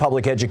giving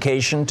public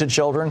education to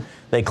children.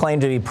 They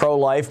claim to be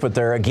pro-life, but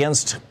they're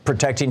against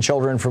protecting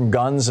children from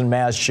guns and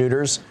mass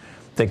shooters.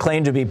 They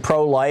claim to be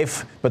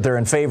pro-life, but they're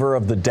in favor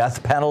of the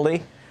death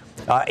penalty.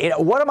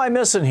 What am I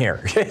missing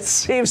here? It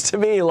seems to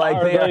me like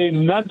are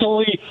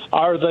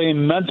they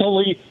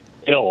mentally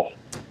ill?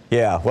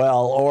 Yeah,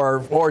 well,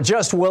 or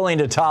just willing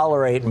to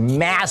tolerate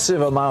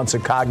massive amounts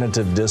of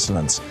cognitive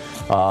dissonance,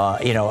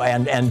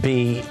 and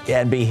be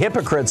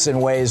hypocrites in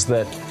ways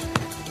that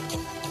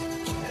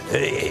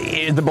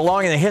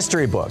belong in the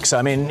history books.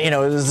 I mean,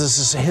 this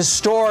is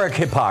historic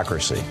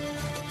hypocrisy.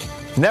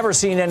 Never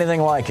seen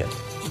anything like it.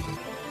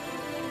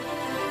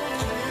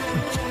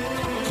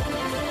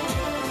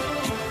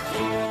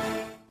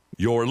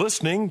 You're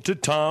listening to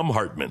Thom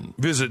Hartmann.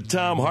 Visit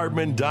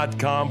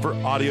ThomHartmann.com for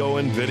audio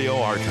and video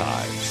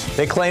archives.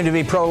 They claim to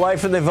be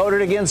pro-life and they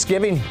voted against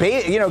getting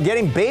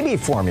baby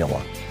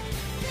formula.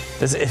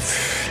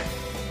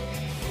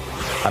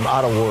 I'm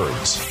out of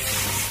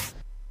words.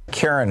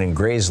 Karen in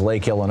Grays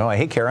Lake, Illinois.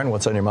 Hey, Karen,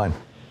 what's on your mind?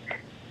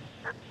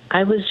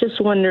 I was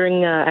just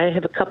wondering, I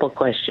have a couple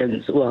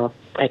questions. Well,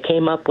 I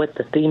came up with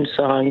the theme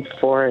song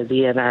for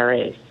the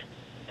NRA.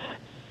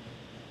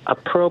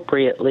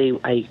 Appropriately,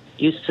 I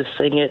used to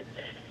sing it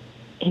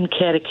in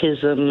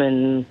catechism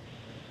and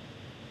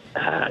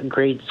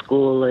grade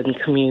school and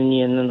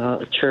communion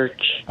and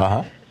church.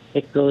 Uh-huh.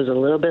 It goes a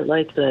little bit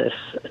like this.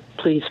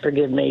 Please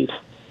forgive me.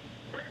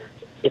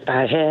 If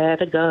I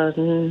had a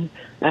gun,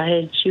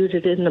 I'd shoot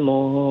it in the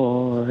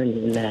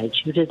morning, I'd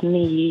shoot it in the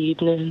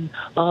evening,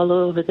 all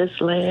over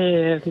this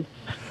land.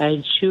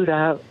 I'd shoot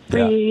out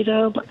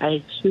freedom,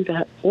 I'd shoot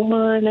out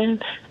warning,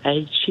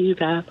 I'd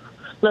shoot out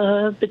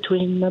love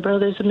between my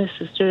brothers and my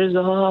sisters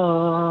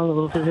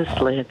all over this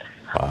land.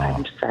 Wow.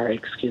 I'm sorry,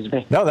 excuse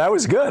me. No, that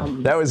was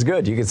good. That was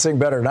good. You can sing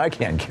better than I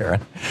can,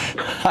 Karen.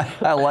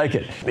 I like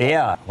it.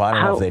 Yeah. Well, I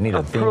don't know if they need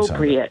a theme song.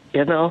 Appropriate,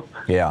 you know?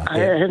 Yeah.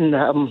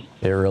 And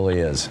it really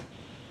is.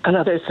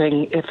 Another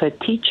thing, if a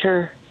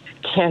teacher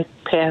can't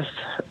pass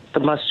the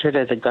mustard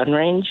at a gun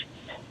range,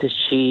 does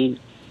she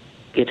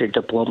get her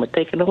diploma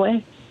taken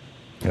away?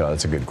 Yeah,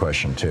 that's a good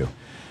question, too.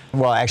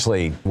 Well,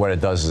 actually, what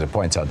it does is it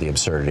points out the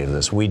absurdity of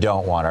this. We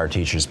don't want our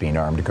teachers being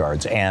armed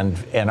guards, and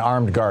an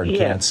armed guard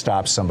can't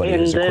stop somebody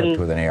who's equipped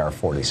with an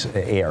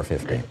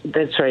AR-15.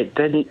 That's right.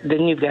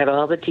 Then you've got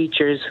all the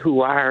teachers who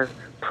are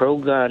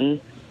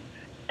pro-gun,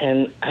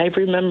 and I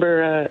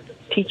remember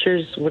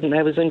teachers when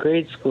I was in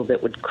grade school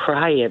that would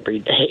cry every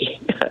day.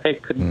 I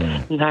could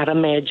not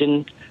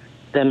imagine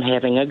them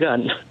having a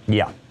gun.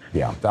 Yeah.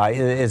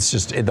 It's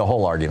just, the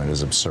whole argument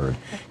is absurd.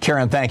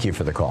 Karen, thank you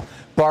for the call.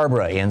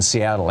 Barbara in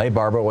Seattle. Hey,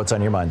 Barbara, what's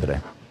on your mind today?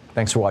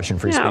 Thanks for watching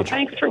Free Speech.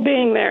 Thanks for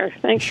being there.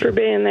 For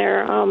being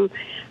there.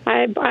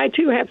 I,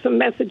 too, have some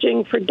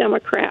messaging for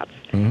Democrats.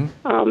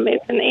 Mm-hmm.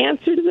 An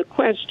answer to the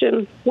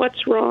question,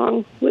 what's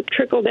wrong with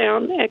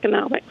trickle-down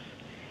economics?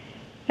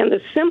 And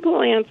the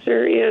simple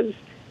answer is,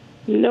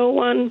 no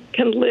one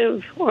can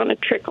live on a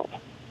trickle.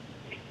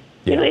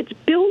 Yeah. You know, it's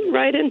built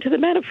right into the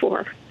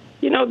metaphor.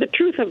 You know, the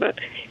truth of it.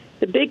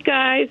 The big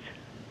guys,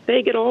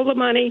 they get all the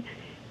money,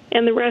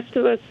 and the rest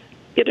of us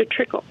get a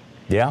trickle.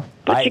 Yeah.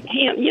 But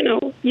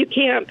you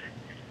can't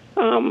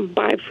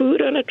buy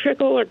food on a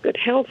trickle or good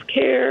health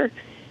care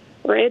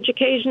or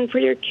education for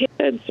your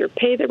kids or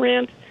pay the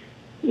rent.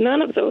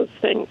 None of those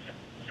things.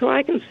 So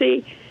I can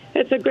see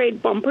it's a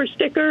great bumper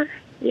sticker.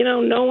 You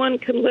know, no one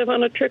can live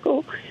on a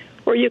trickle.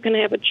 Or you can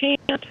have a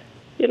chant.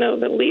 You know,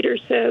 the leader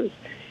says,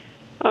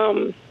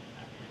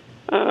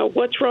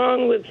 what's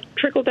wrong with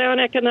trickle-down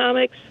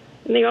economics?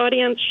 And the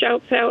audience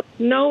shouts out,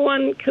 no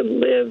one can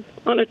live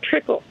on a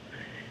trickle.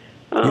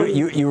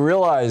 You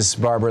realize,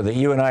 Barbara, that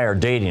you and I are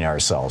dating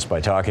ourselves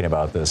by talking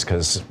about this,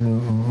 because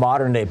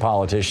modern-day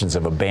politicians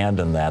have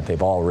abandoned that.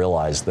 They've all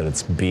realized that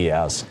it's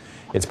BS.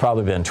 It's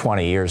probably been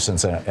 20 years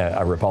since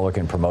a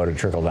Republican promoted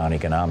trickle-down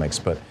economics,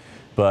 but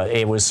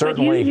it was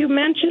certainly... You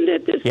mentioned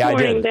it this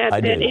morning,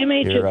 that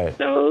image is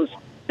so...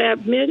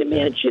 That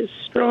image is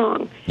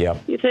strong.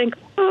 Yep. You think,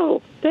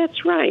 oh,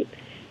 that's right.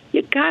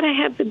 You've got to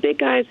have the big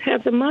guys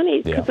have the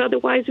money, because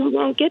otherwise we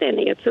won't get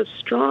any. It's a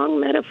strong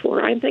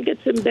metaphor. I think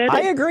it's embedded.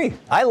 I agree.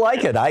 I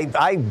like it. I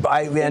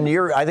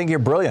think you're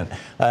brilliant.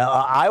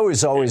 I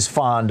was always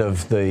fond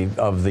of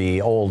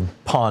the old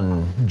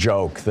pun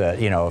joke that,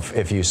 you know,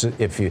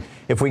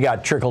 if we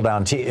got trickle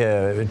down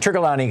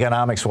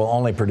economics will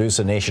only produce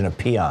a nation of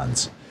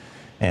peons.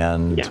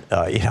 And,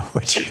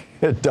 which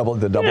the double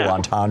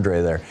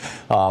entendre there.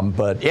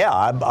 But yeah,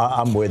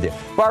 I'm with you.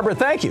 Barbara,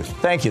 thank you.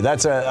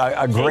 That's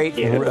a great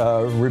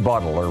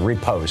rebuttal or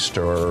repost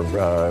or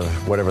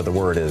whatever the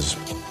word is.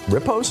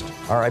 Riposte?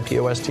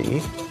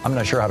 R-I-P-O-S-T-E? I'm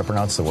not sure how to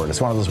pronounce the word.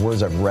 It's one of those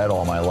words I've read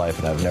all my life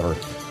and I've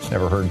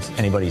never heard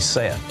anybody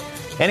say it.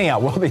 Anyhow,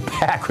 we'll be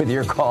back with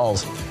your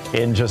calls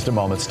in just a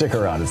moment. Stick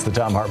around. It's the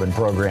Thom Hartmann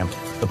Program,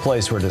 the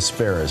place where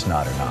despair is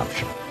not an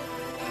option.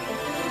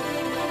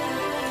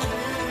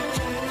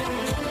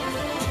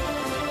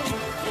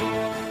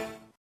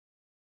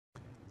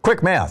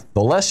 Quick math.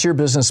 The less your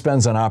business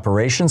spends on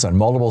operations, on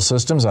multiple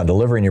systems, on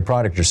delivering your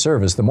product or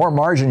service, the more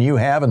margin you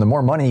have and the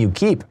more money you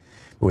keep.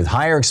 With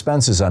higher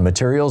expenses on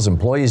materials,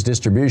 employees,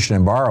 distribution,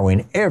 and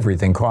borrowing,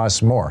 everything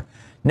costs more.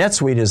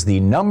 NetSuite is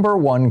the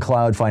 #1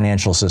 cloud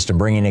financial system,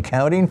 bringing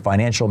accounting,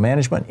 financial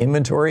management,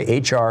 inventory,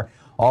 HR,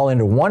 all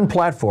into one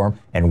platform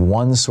and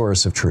one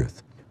source of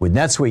truth. With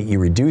NetSuite, you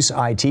reduce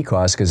IT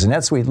costs because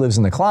NetSuite lives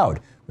in the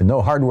cloud with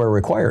no hardware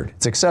required.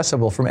 It's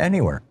accessible from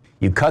anywhere.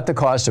 You cut the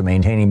cost of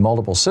maintaining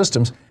multiple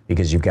systems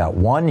because you've got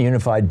one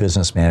unified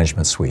business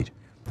management suite.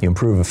 You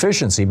improve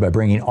efficiency by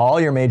bringing all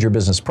your major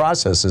business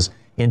processes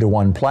into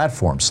one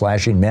platform,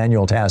 slashing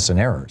manual tasks and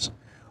errors.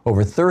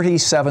 Over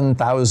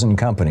 37,000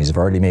 companies have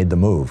already made the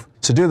move.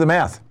 So do the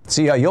math.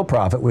 See how you'll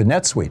profit with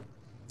NetSuite.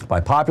 By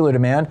popular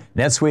demand,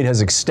 NetSuite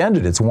has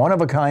extended its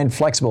one-of-a-kind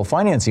flexible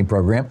financing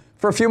program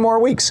for a few more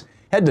weeks.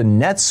 Head to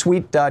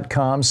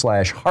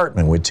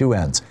netsuite.com/Hartman with 2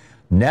 N's.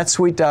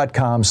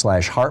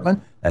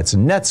 netsuite.com/Hartman. That's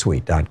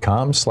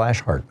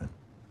netsuite.com/Hartman.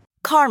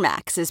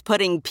 CarMax is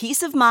putting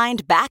peace of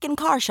mind back in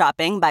car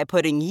shopping by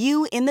putting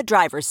you in the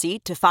driver's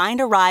seat to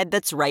find a ride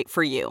that's right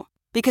for you.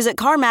 Because at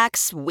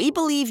CarMax, we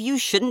believe you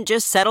shouldn't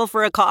just settle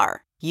for a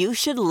car. You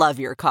should love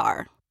your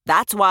car.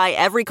 That's why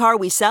every car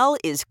we sell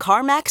is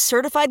CarMax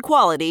certified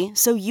quality,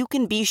 so you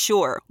can be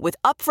sure with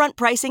upfront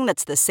pricing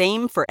that's the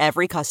same for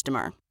every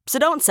customer. So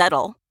don't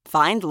settle.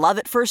 Find love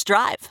at first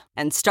drive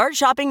and start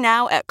shopping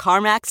now at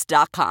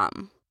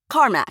CarMax.com.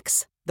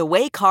 CarMax, the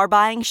way car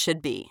buying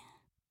should be.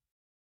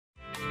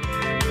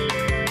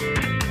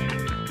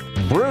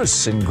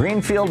 Bruce in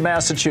Greenfield,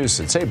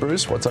 Massachusetts. Hey,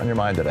 Bruce, what's on your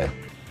mind today?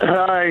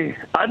 Hi,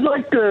 I'd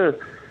like to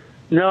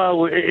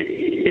know.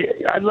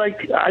 I'd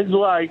like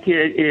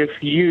it if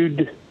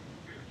you'd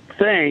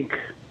think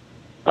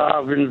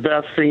of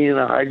investing in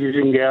a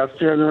hydrogen gas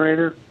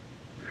generator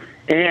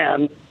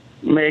and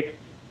make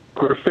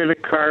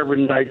graphitic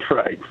carbon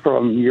nitride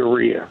from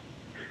urea.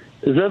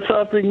 Is that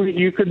something that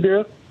you could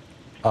do?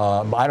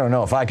 I don't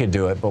know if I could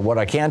do it, but what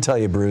I can tell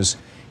you, Bruce,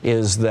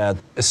 is that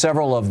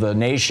several of the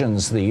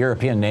nations, the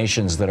European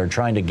nations that are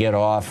trying to get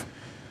off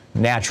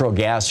natural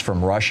gas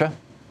from Russia,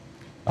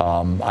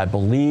 I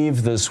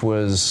believe this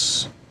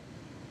was,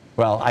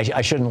 well,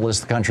 I shouldn't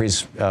list the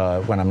countries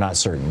when I'm not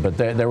certain, but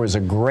there was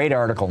a great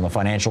article in the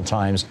Financial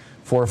Times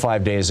 4 or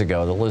 5 days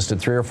ago that listed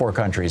 3 or 4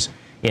 countries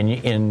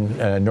in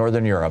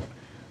Northern Europe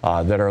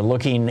that are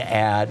looking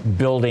at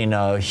building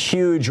a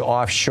huge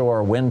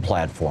offshore wind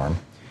platform,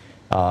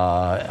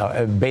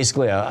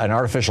 basically an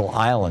artificial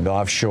island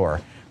offshore.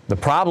 The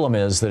problem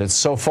is that it's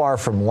so far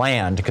from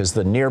land, because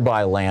the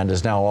nearby land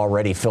is now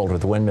already filled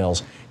with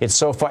windmills. It's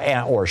so far,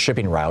 or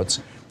shipping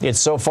routes. It's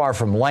so far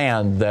from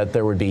land that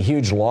there would be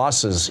huge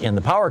losses in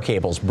the power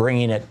cables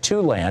bringing it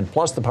to land.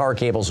 Plus, the power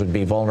cables would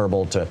be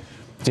vulnerable to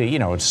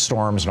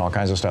storms and all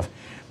kinds of stuff.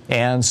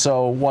 And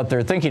so what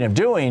they're thinking of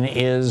doing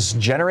is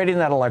generating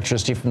that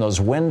electricity from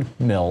those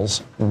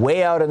windmills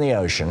way out in the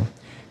ocean,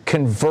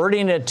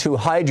 converting it to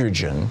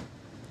hydrogen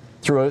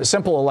through a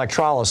simple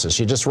electrolysis.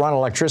 You just run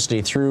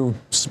electricity through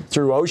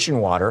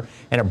ocean water,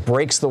 and it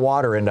breaks the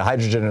water into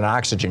hydrogen and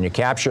oxygen. You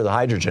capture the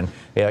hydrogen.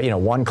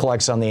 One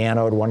collects on the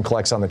anode, one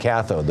collects on the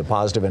cathode, the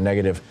positive and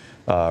negative,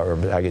 or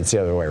I guess it's the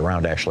other way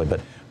around, actually.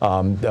 But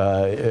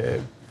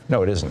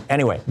no, it isn't.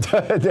 Anyway,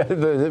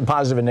 the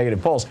positive and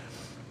negative poles.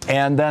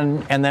 And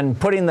then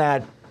putting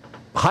that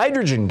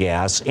hydrogen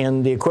gas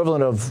in the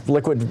equivalent of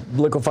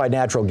liquefied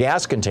natural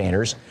gas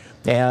containers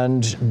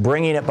and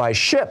bringing it by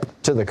ship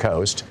to the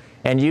coast,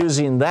 and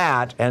using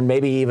that and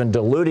maybe even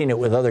diluting it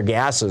with other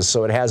gases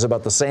so it has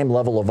about the same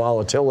level of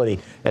volatility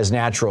as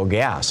natural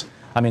gas.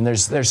 I mean,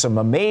 there's some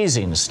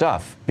amazing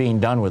stuff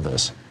being done with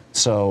this.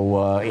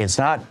 So it's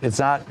not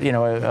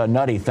a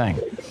nutty thing.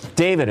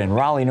 David in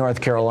Raleigh,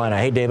 North Carolina.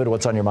 Hey, David,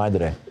 what's on your mind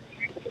today?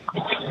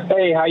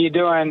 Hey, how you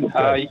doing?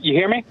 You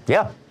hear me?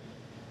 Yeah.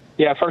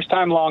 Yeah, first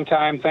time, long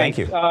time. Thanks.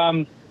 Thank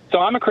you. So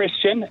I'm a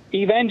Christian,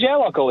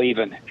 evangelical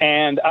even,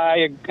 and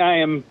I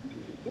am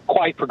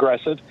quite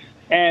progressive.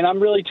 And I'm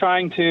really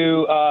trying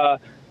to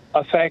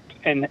affect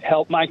and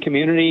help my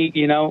community,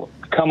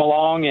 come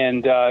along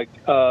and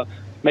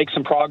make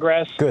some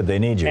progress. Good, they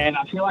need you. And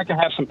I feel like I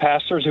have some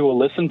pastors who will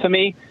listen to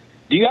me.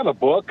 Do you have a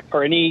book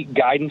or any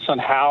guidance on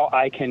how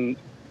I can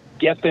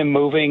get them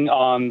moving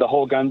on the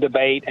whole gun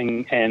debate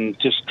and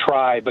just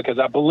try? Because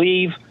I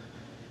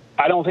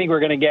don't think we're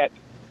going to get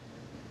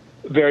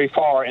very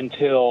far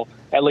until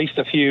at least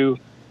a few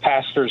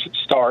pastors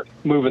start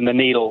moving the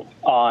needle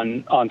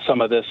on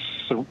some of this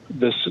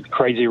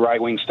crazy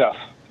right-wing stuff.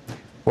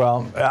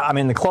 Well, I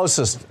mean, the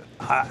closest,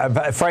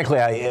 frankly,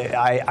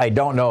 I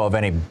don't know of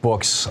any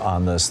books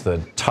on this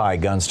that tie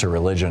guns to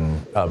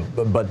religion.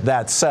 But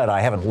that said,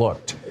 I haven't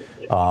looked.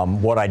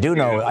 What I do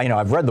know,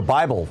 I've read the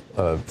Bible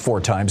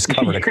 4 times,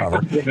 cover to cover,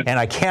 and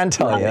I can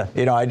tell you,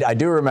 I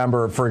do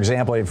remember, for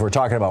example, if we're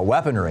talking about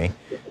weaponry,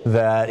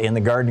 that in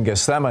the Garden of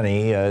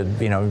Gethsemane,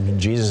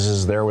 Jesus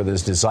is there with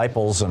his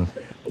disciples, and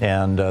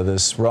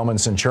this Roman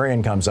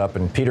centurion comes up,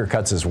 and Peter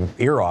cuts his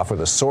ear off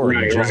with a sword,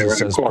 and Jesus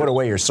says, "Put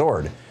away your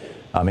sword."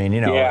 I mean,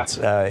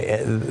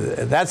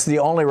 that's the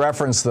only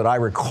reference that I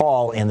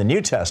recall in the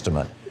New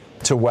Testament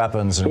to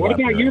weapons and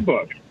weaponry. What about your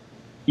book?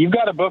 You've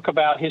got a book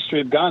about history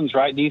of guns,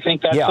 right? Do you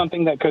think that's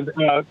something that could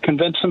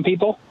convince some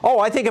people? Oh,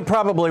 I think it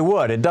probably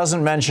would. It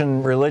doesn't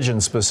mention religion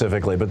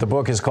specifically, but the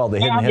book is called The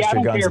Hidden History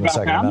of Guns and the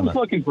Second Amendment. I'm just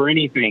looking for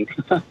anything.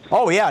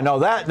 Oh, yeah. No,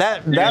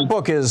 that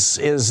book is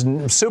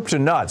soup to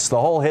nuts, the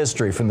whole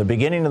history from the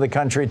beginning of the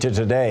country to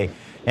today.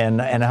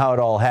 And how it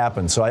all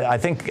happened. So I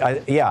think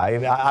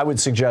I would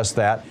suggest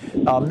that.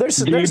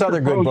 There's other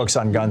good books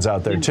on guns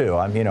out there too.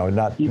 I'm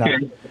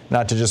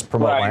not to just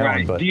promote my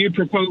own, but do you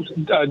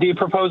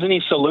propose any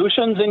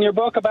solutions in your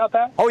book about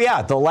that? Oh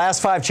yeah, the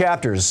last 5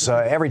 chapters.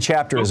 Every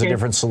chapter is a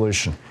different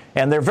solution,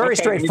 and they're very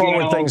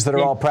straightforward things that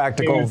are all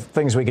practical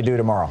things we could do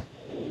tomorrow.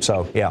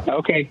 So yeah.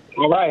 Okay.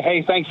 All right.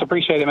 Hey, thanks.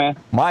 Appreciate it, man.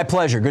 My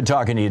pleasure. Good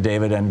talking to you,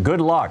 David, and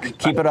good luck.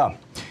 Keep it up.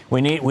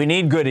 We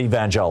need good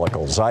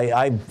evangelicals.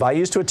 I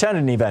used to attend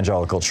an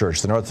evangelical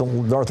church, the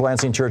North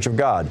Lansing Church of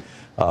God,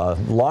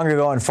 long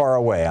ago and far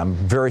away. I'm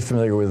very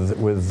familiar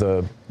with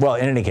well,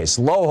 in any case,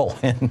 Lowell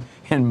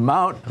in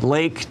Mount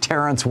Lake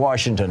Terrence,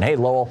 Washington. Hey,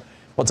 Lowell,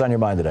 what's on your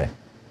mind today?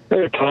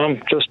 Hey,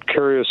 Tom, just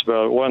curious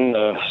about when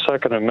the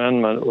Second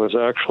Amendment was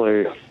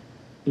actually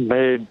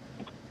made.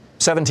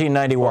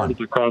 1791.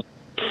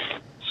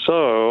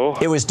 So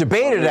it was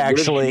debated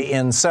actually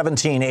in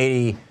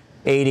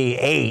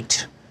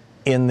 1788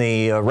 in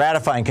the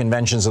ratifying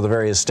conventions of the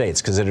various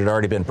states because it had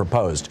already been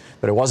proposed,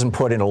 but it wasn't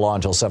put into law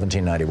until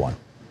 1791.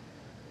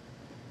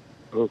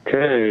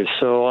 Okay,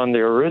 so on the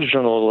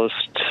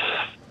originalist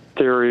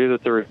theory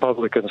that the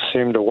Republicans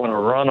seem to want to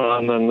run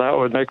on, then that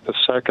would make the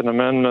Second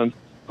Amendment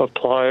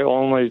apply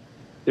only.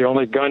 The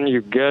only gun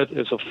you get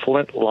is a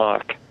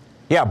flintlock.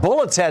 Yeah,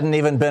 bullets hadn't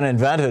even been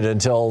invented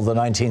until the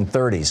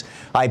 1930s.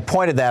 I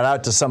pointed that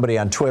out to somebody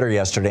on Twitter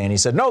yesterday, and he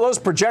said, no, those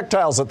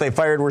projectiles that they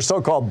fired were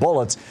so-called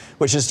bullets,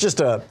 which is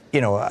just an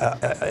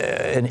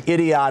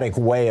idiotic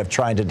way of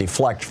trying to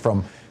deflect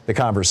from the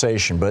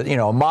conversation. But,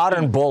 a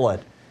modern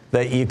bullet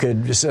that you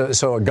could,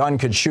 so a gun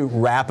could shoot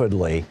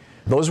rapidly,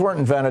 those weren't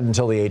invented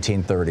until the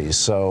 1830s.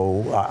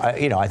 So,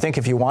 I think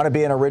if you want to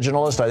be an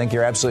originalist, I think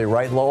you're absolutely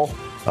right, Lowell.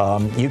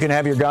 You can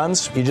have your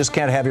guns, you just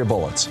can't have your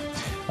bullets.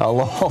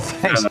 Lowell,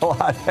 thanks a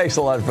lot. Thanks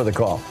a lot for the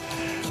call.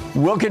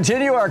 We'll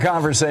continue our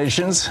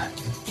conversations.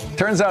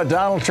 Turns out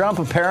Donald Trump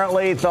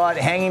apparently thought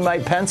hanging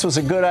Mike Pence was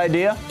a good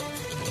idea.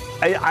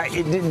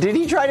 Did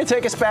he try to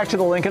take us back to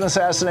the Lincoln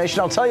assassination?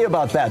 I'll tell you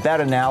about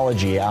that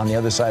analogy on the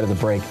other side of the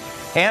break.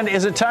 And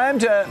is it time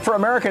for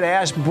America to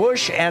ask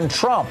Bush and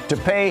Trump to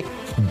pay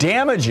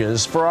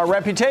damages for our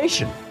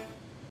reputation?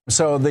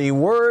 So the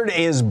word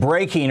is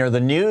breaking, or the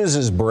news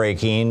is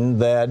breaking,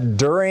 that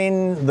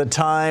during the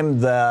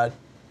time that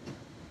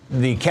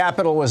the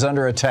Capitol was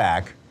under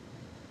attack,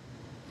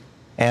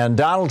 and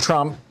Donald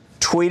Trump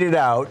tweeted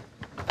out,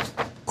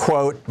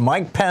 quote,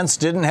 Mike Pence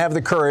didn't have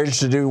the courage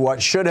to do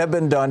what should have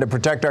been done to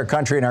protect our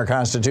country and our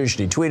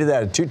Constitution. He tweeted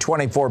that at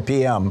 2:24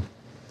 p.m.,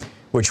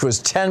 which was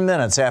 10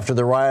 minutes after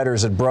the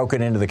rioters had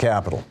broken into the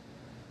Capitol.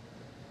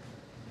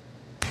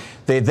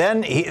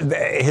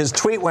 His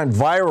tweet went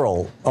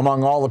viral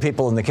among all the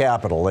people in the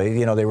Capitol.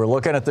 They were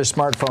looking at their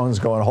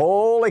smartphones going,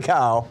 holy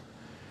cow.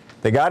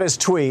 They got his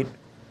tweet.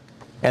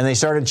 And they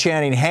started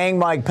chanting, hang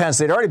Mike Pence.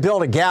 They'd already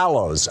built a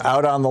gallows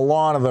out on the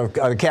lawn of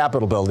the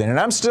Capitol building. And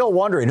I'm still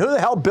wondering, who the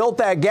hell built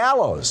that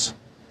gallows?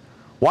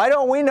 Why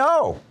don't we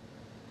know?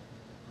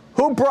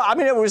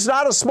 It was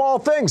not a small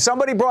thing.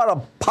 Somebody brought a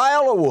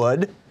pile of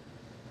wood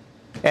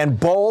and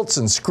bolts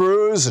and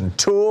screws and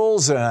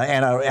tools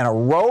and a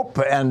rope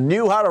and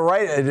knew how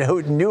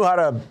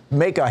to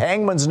make a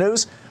hangman's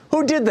noose.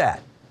 Who did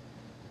that?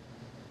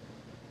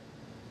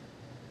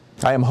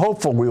 I am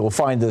hopeful we will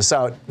find this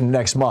out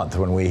next month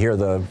when we hear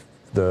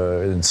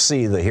and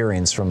see the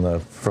hearings from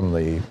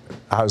the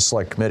House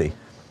Select Committee.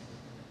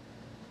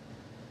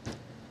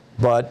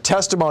 But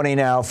testimony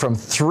now from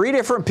 3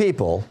 different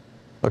people,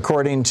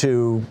 according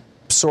to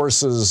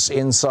sources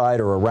inside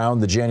or around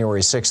the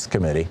January 6th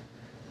committee,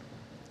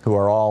 who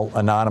are all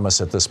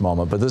anonymous at this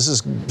moment. But this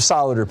is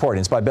solid reporting.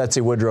 It's by Betsy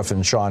Woodruff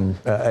and Swan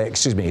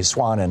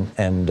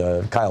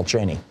and Kyle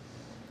Cheney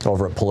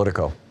over at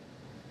Politico.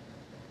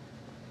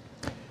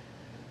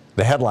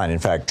 The headline, in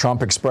fact,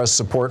 Trump expressed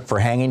support for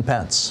hanging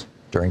Pence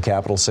during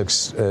Capitol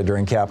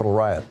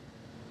riot.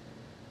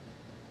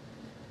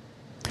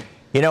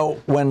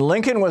 When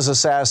Lincoln was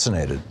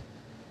assassinated,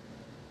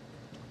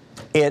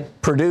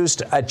 it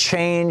produced a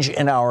change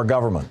in our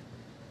government.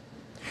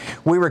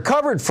 We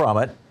recovered from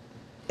it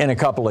in a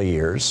couple of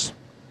years,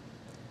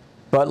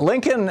 but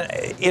Lincoln,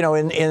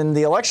 in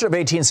the election of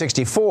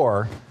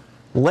 1864,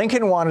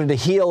 Lincoln wanted to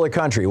heal the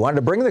country, wanted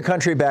to bring the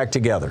country back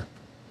together.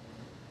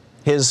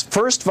 His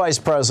first vice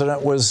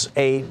president was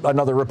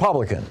another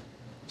Republican,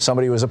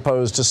 somebody who was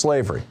opposed to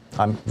slavery.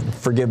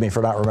 Forgive me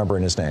for not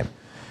remembering his name.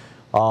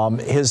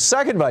 His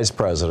second vice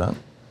president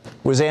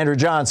was Andrew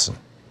Johnson.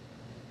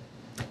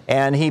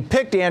 And he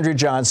picked Andrew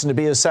Johnson to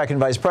be his second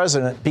vice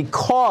president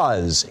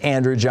because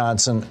Andrew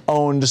Johnson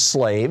owned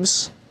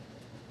slaves.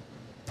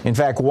 In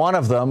fact, one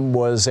of them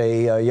was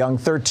a young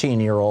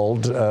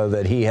 13-year-old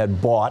that he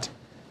had bought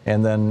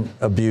and then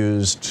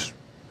abused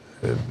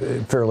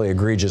fairly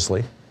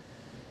egregiously.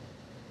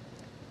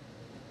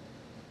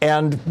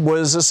 And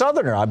was a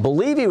Southerner. I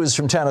believe he was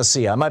from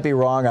Tennessee. I might be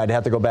wrong. I'd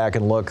have to go back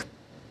and look.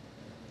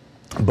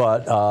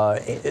 But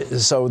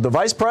so the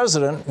vice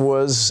president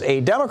was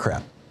a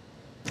Democrat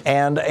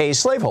and a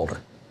slaveholder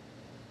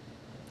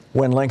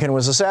when Lincoln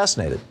was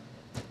assassinated,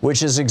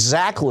 which is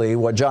exactly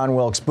what John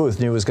Wilkes Booth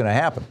knew was going to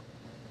happen.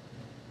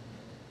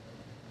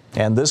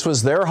 And this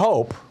was their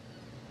hope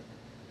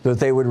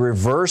that they would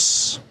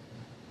reverse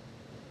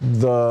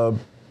the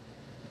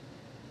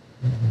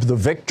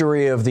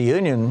victory of the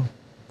Union.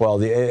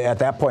 Well, at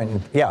that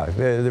point,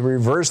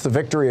 reverse the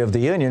victory of the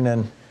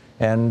Union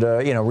and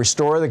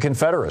restore the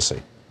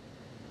Confederacy.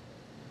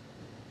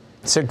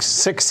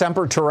 Sic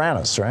semper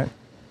tyrannis, right?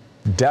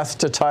 Death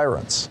to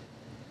tyrants,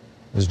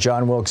 as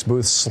John Wilkes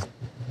Booth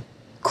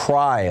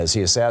cry as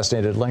he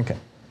assassinated Lincoln.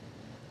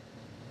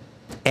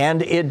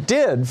 And it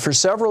did, for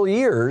several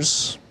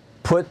years,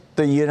 put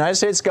the United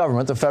States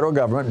government, the federal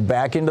government,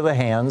 back into the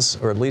hands,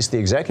 or at least the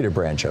executive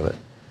branch of it,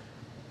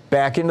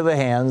 back into the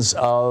hands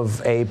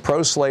of a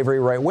pro-slavery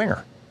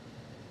right-winger.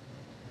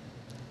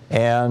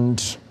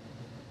 And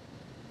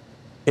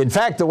in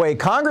fact, the way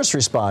Congress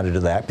responded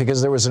to that,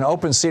 because there was an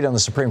open seat on the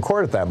Supreme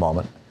Court at that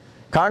moment,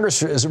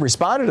 Congress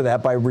responded to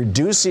that by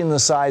reducing the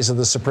size of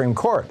the Supreme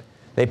Court.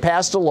 They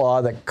passed a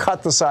law that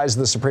cut the size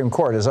of the Supreme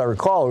Court. As I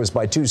recall, it was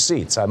by 2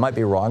 seats. I might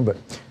be wrong, but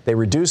they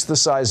reduced the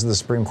size of the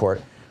Supreme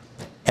Court.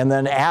 And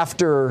then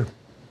after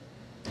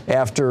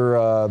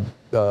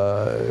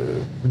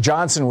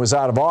Johnson was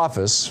out of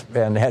office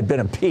and had been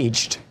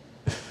impeached,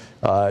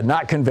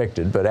 not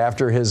convicted, but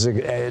after his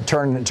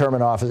term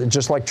in office,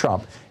 just like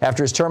Trump,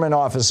 after his term in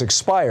office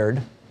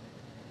expired,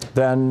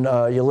 then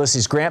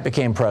Ulysses Grant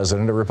became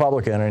president, a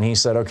Republican, and he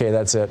said, "Okay,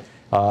 that's it.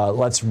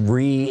 Let's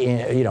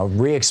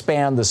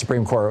re-expand the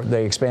Supreme Court."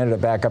 They expanded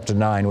it back up to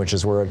 9, which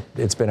is where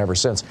it's been ever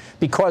since,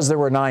 because there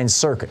were 9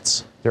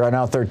 circuits. There are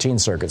now 13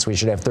 circuits. We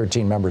should have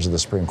 13 members of the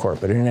Supreme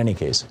Court, but in any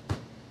case.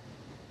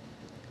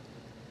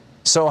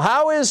 So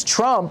how is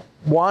Trump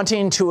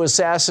wanting to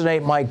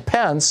assassinate Mike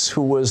Pence,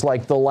 who was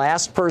like the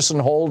last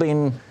person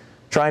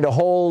trying to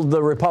hold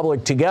the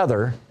republic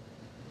together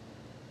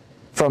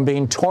from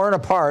being torn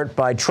apart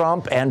by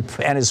Trump and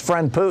his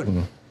friend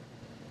Putin?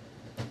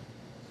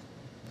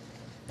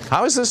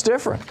 How is this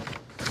different?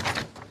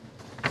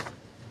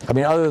 I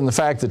mean, other than the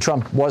fact that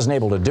Trump wasn't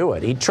able to do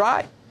it. He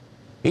tried.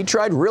 He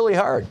tried really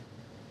hard.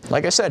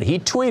 Like I said, he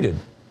tweeted.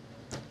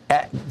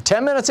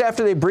 10 minutes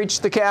after they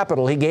breached the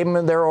Capitol, he gave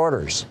them their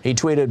orders. He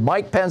tweeted,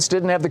 "Mike Pence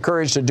didn't have the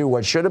courage to do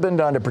what should have been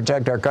done to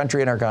protect our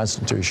country and our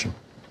Constitution."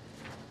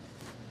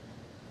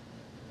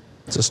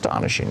 It's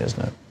astonishing,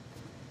 isn't it?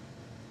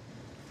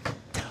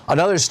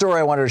 Another story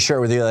I wanted to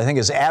share with you that I think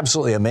is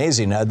absolutely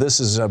amazing.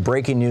 This is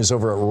breaking news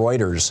over at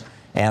Reuters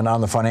and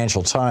on the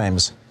Financial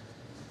Times.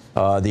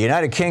 The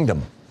United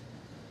Kingdom.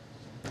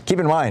 Keep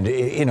in mind,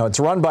 it's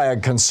run by a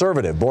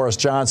conservative, Boris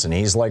Johnson.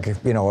 He's like, a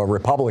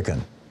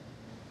Republican.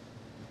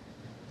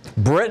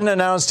 Britain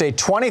announced a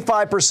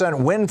 25%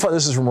 windfall.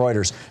 This is from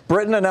Reuters.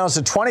 Britain announced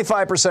a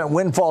 25%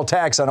 windfall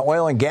tax on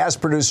oil and gas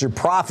producer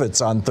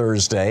profits on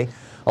Thursday,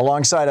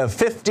 alongside a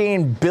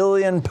 £15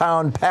 billion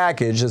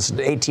package, that's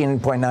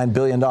 $18.9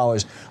 billion,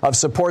 of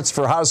supports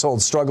for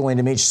households struggling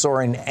to meet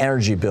soaring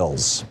energy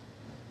bills.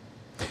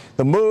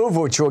 The move,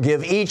 which will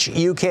give each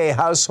UK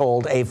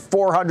household a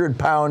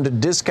 £400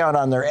 discount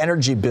on their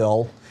energy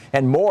bill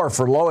and more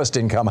for lowest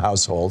income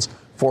households,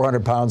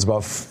 £400,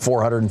 about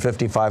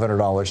 $450,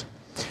 $500,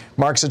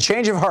 marks a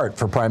change of heart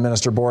for Prime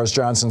Minister Boris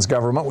Johnson's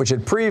government, which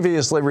had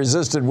previously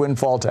resisted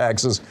windfall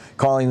taxes,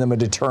 calling them a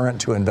deterrent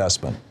to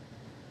investment.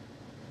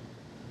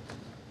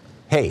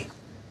 Hey,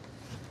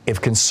 if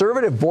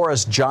conservative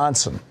Boris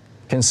Johnson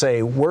can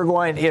say, we're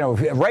going,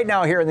 right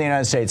now here in the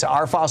United States,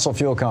 our fossil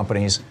fuel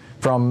companies,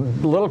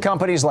 from little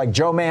companies like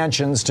Joe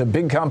Manchin's to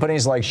big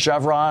companies like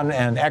Chevron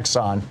and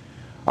Exxon,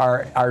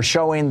 are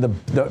showing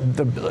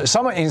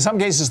in some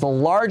cases the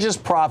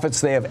largest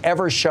profits they have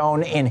ever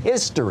shown in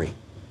history.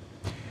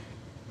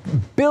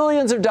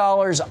 Billions of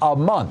dollars a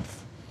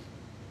month.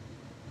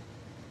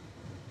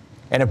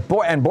 And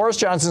Boris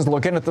Johnson's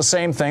looking at the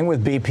same thing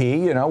with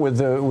BP, with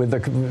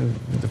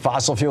the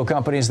fossil fuel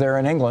companies there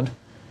in England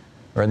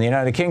or in the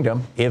United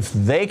Kingdom, if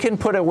they can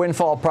put a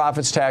windfall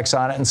profits tax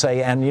on it and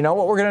say, and you know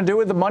what we're going to do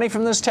with the money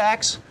from this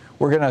tax?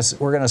 We're going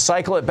to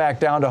cycle it back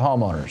down to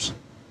homeowners.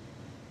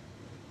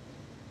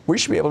 We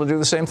should be able to do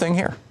the same thing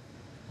here.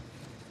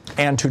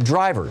 And to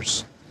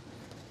drivers.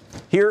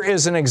 Here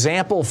is an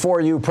example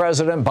for you,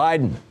 President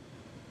Biden.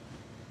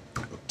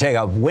 Take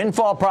a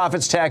windfall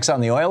profits tax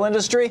on the oil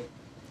industry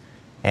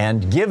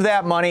and give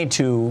that money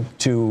to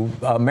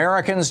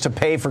Americans to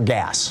pay for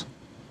gas.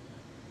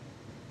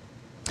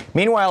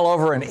 Meanwhile,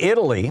 over in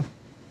Italy,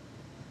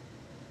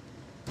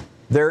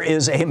 there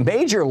is a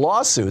major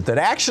lawsuit that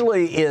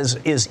actually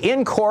is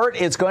in court.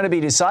 It's going to be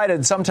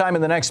decided sometime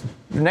in the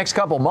next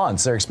couple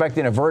months. They're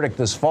expecting a verdict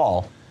this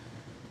fall.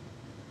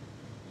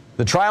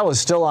 The trial is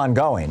still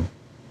ongoing,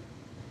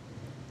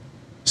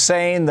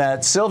 saying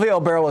that Silvio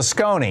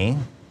Berlusconi,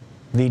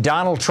 the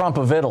Donald Trump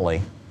of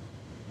Italy,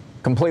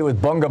 complete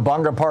with bunga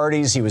bunga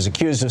parties, he was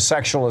accused of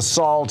sexual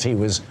assault, he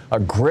was a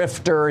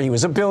grifter, he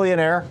was a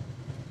billionaire.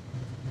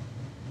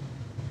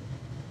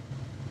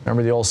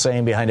 Remember the old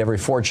saying, behind every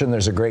fortune,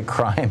 there's a great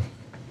crime?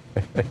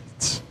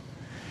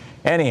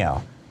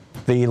 Anyhow,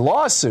 the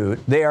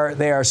lawsuit, they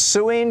are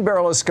suing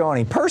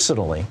Berlusconi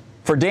personally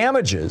for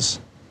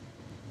damages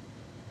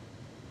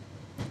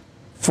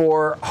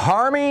for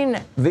harming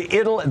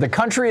the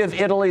country of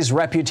Italy's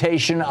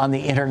reputation on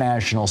the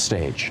international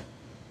stage,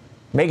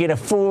 making a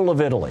fool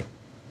of Italy.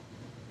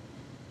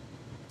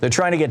 They're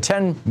trying to get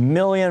 £10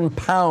 million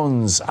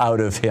out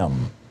of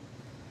him.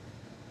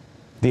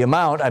 The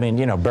amount,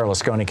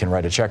 Berlusconi can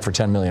write a check for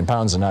 $10 million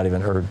and not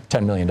even, or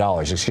 $10 million,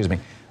 excuse me,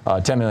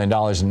 $10 million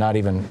and not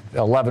even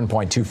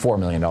 $11.24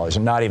 million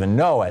and not even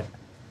know it.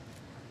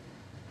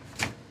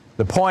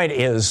 The point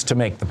is to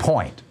make the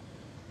point.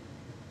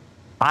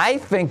 I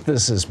think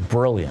this is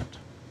brilliant.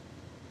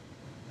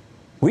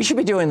 We should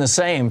be doing the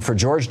same for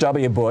George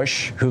W.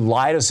 Bush, who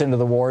lied us into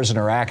the wars in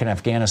Iraq and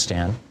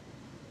Afghanistan.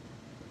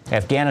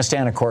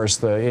 Afghanistan, of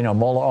course,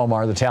 Mullah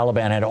Omar, the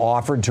Taliban, had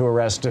offered to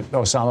arrest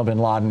Osama bin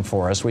Laden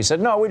for us. We said,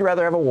 no, we'd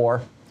rather have a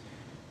war.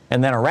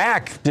 And then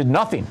Iraq did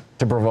nothing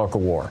to provoke a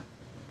war.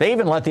 They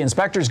even let the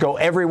inspectors go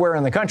everywhere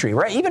in the country,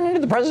 right? Even into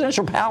the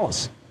presidential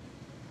palace.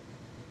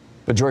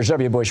 But George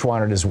W. Bush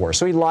wanted his war,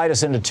 so he lied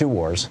us into 2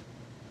 wars.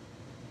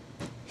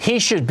 He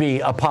should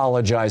be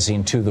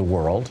apologizing to the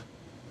world,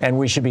 and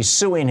we should be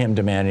suing him,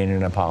 demanding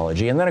an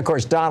apology. And then, of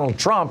course, Donald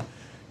Trump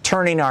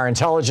turning our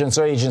intelligence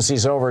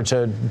agencies over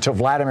to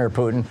Vladimir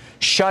Putin,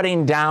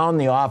 shutting down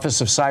the Office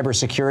of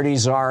Cybersecurity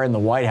Czar in the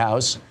White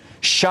House,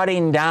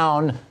 shutting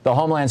down the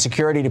Homeland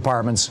Security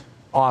Department's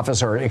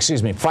office, or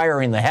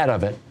firing the head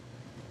of it,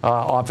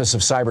 Office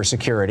of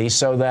Cybersecurity,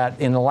 so that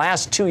in the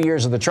last 2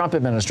 years of the Trump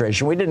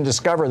administration, we didn't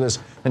discover this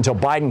until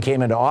Biden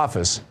came into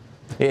office.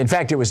 In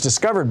fact, it was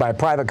discovered by a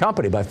private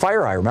company, by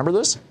FireEye. Remember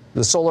this?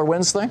 The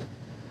SolarWinds thing?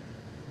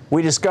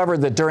 We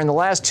discovered that during the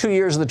last 2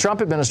 years of the Trump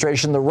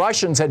administration, the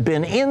Russians had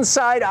been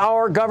inside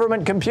our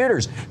government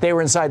computers. They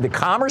were inside the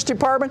Commerce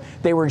Department.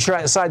 They were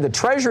inside the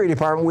Treasury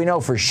Department. We know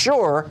for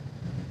sure.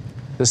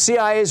 The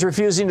CIA is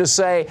refusing to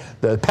say.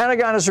 The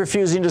Pentagon is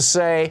refusing to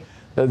say.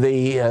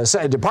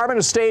 The Department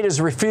of State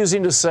is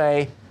refusing to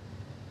say.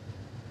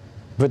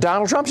 But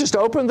Donald Trump just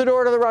opened the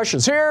door to the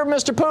Russians. Here,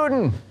 Mr.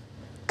 Putin,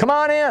 come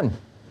on in.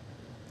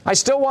 I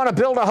still want to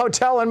build a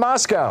hotel in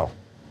Moscow.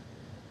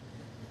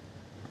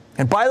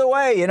 And by the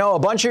way, a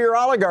bunch of your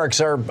oligarchs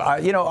are,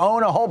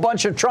 own a whole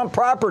bunch of Trump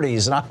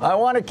properties, and I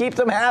want to keep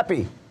them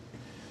happy.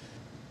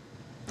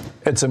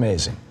 It's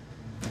amazing.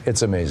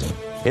 It's amazing.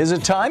 Is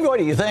it time? What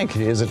do you think?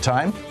 Is it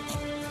time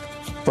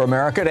for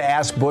America to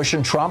ask Bush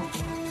and Trump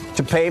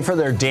to pay for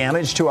their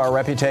damage to our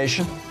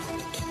reputation?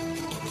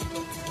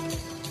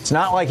 It's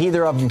not like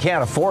either of them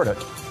can't afford it.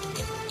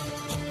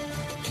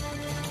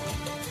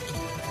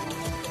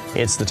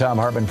 It's the Thom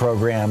Hartmann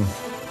Program,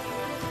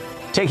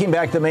 taking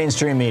back the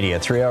mainstream media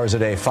 3 hours a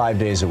day, 5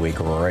 days a week.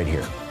 We're right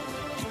here.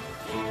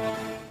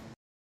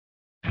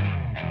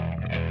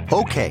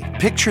 Okay,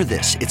 picture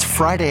this. It's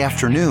Friday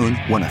afternoon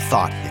when a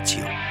thought hits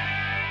you.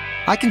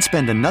 I can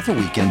spend another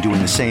weekend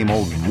doing the same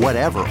old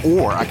whatever,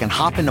 or I can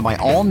hop into my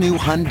all-new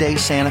Hyundai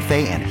Santa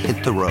Fe and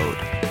hit the road.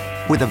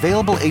 With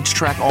available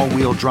H-Track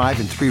all-wheel drive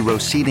and 3-row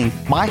seating,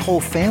 my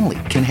whole family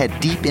can head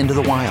deep into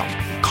the wild.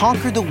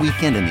 Conquer the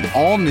weekend in the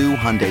all-new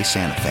Hyundai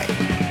Santa Fe.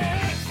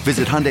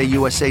 Visit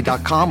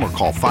HyundaiUSA.com or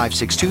call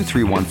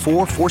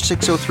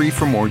 562-314-4603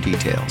 for more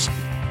details.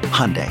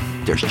 Hyundai,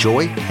 there's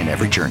joy in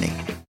every journey.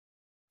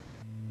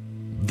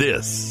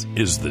 This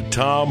is the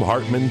Thom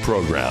Hartmann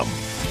Program.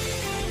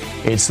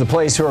 It's the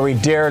place where we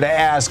dare to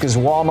ask, is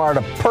Walmart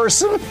a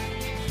person?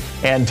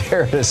 And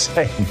dare to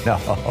say no.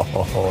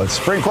 The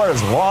Supreme Court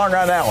is wrong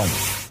on that one.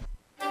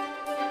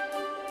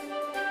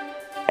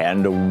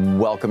 And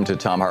welcome to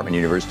Thom Hartmann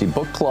University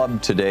Book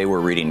Club. Today we're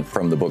reading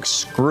from the book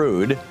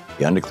Screwed,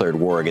 The Undeclared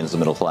War Against the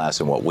Middle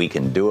Class and What We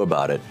Can Do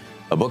About It.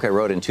 A book I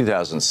wrote in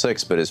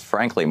 2006, but is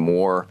frankly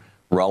more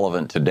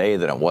relevant today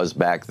than it was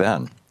back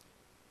then.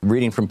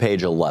 Reading from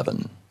page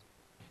 11.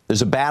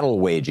 There's a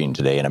battle waging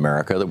today in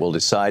America that will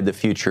decide the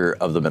future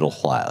of the middle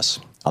class.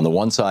 On the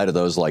one side are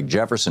those like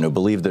Jefferson who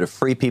believe that if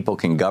free people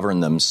can govern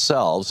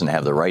themselves and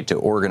have the right to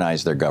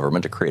organize their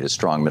government to create a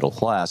strong middle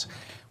class,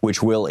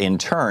 which will in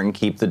turn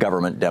keep the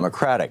government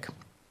democratic,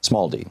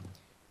 small d.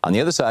 On the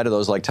other side are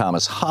those like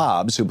Thomas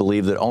Hobbes who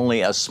believe that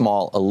only a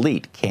small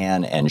elite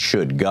can and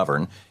should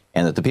govern,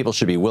 and that the people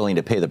should be willing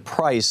to pay the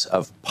price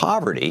of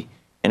poverty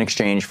in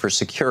exchange for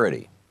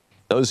security.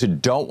 Those who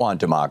don't want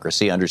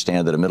democracy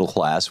understand that a middle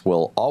class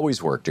will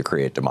always work to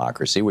create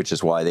democracy, which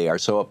is why they are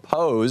so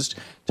opposed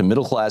to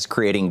middle class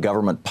creating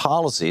government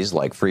policies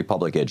like free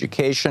public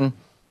education,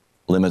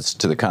 limits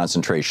to the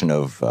concentration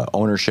of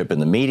ownership in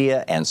the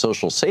media, and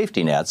social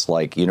safety nets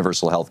like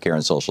universal health care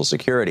and Social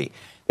Security.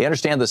 They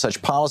understand that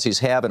such policies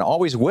have and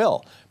always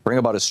will bring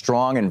about a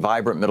strong and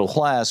vibrant middle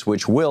class,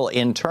 which will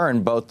in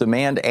turn both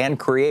demand and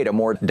create a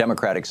more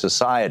democratic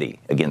society,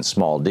 again,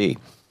 small d.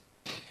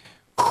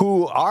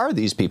 Who are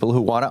these people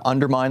who want to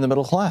undermine the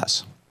middle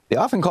class? They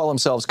often call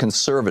themselves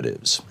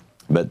conservatives,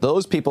 but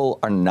those people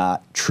are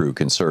not true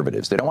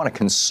conservatives. They don't want to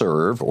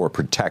conserve or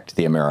protect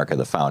the America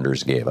the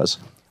founders gave us.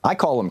 I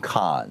call them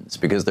cons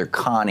because they're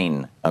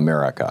conning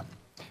America.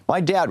 My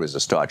dad was a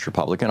staunch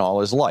Republican all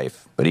his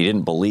life, but he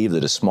didn't believe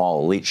that a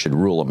small elite should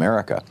rule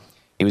America.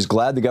 He was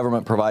glad the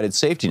government provided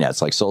safety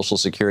nets like Social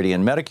Security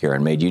and Medicare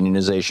and made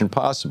unionization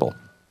possible.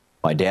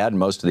 My dad and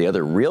most of the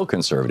other real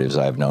conservatives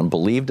I've known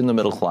believed in the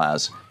middle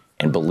class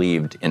and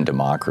believed in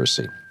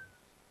democracy.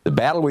 The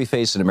battle we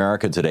face in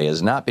America today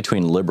is not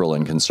between liberal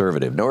and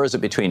conservative, nor is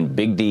it between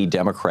big D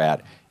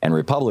Democrat and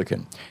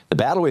Republican. The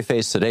battle we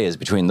face today is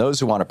between those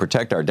who want to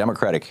protect our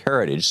democratic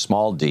heritage,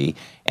 small d,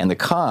 and the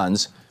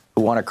cons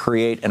who want to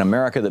create an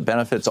America that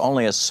benefits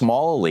only a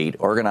small elite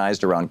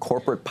organized around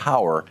corporate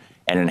power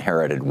and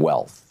inherited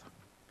wealth.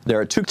 There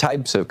are two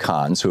types of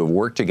cons who have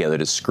worked together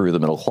to screw the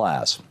middle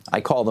class. I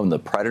call them the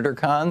predator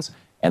cons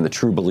and the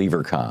true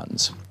believer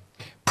cons.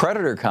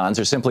 Predator cons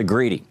are simply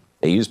greedy.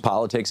 They use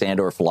politics and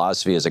or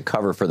philosophy as a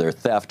cover for their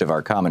theft of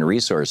our common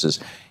resources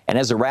and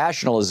as a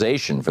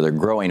rationalization for their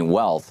growing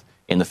wealth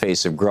in the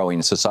face of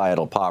growing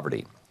societal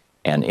poverty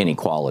and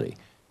inequality.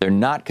 They're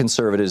not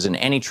conservatives in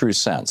any true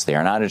sense. They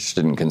are not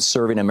interested in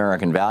conserving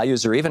American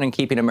values or even in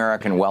keeping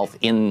American wealth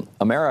in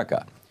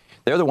America.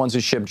 They're the ones who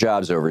ship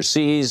jobs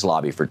overseas,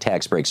 lobby for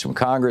tax breaks from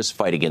Congress,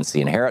 fight against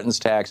the inheritance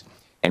tax,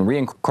 and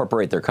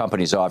reincorporate their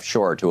companies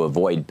offshore to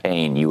avoid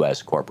paying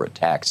U.S. corporate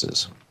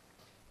taxes.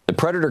 The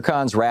predator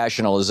cons'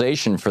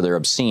 rationalization for their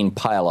obscene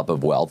pileup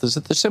of wealth is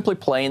that they're simply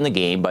playing the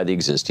game by the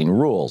existing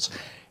rules.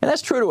 And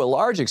that's true to a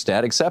large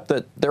extent, except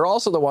that they're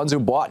also the ones who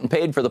bought and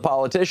paid for the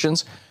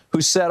politicians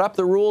who set up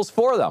the rules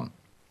for them.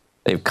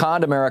 They've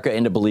conned America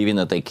into believing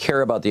that they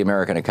care about the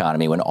American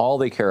economy when all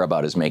they care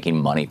about is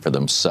making money for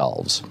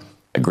themselves.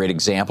 A great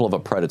example of a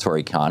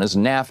predatory con is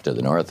NAFTA,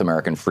 the North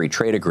American Free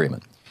Trade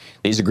Agreement.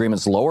 These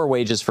agreements lower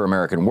wages for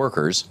American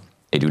workers.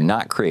 They do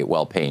not create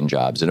well-paying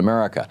jobs in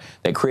America.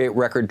 They create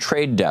record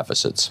trade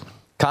deficits.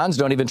 Cons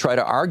don't even try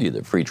to argue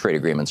that free trade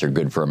agreements are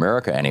good for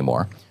America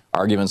anymore.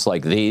 Arguments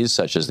like these,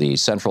 such as the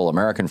Central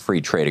American Free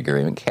Trade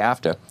Agreement,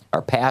 CAFTA,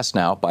 are passed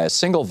now by a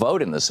single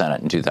vote in the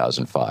Senate in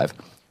 2005,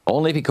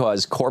 only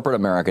because corporate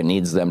America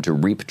needs them to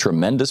reap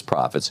tremendous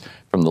profits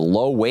from the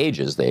low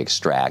wages they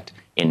extract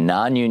in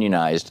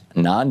non-unionized,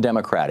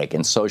 non-democratic,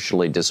 and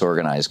socially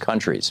disorganized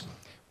countries.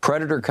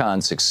 Predator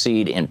cons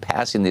succeed in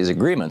passing these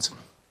agreements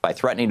by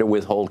threatening to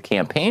withhold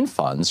campaign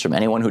funds from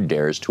anyone who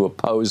dares to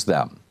oppose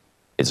them.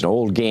 It's an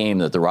old game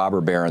that the robber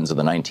barons of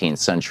the 19th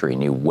century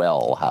knew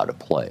well how to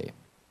play.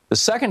 The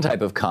second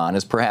type of con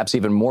is perhaps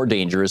even more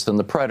dangerous than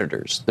the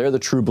predators. They're the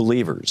true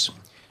believers.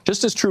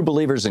 Just as true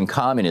believers in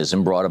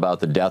communism brought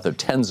about the death of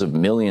tens of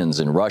millions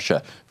in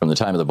Russia from the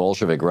time of the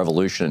Bolshevik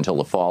Revolution until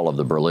the fall of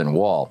the Berlin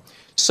Wall,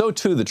 so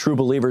too the true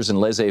believers in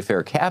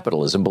laissez-faire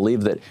capitalism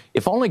believe that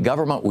if only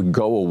government would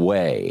go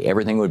away,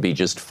 everything would be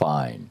just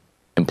fine.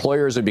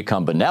 Employers would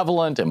become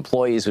benevolent,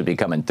 employees would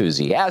become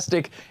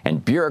enthusiastic,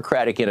 and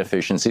bureaucratic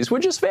inefficiencies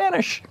would just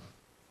vanish.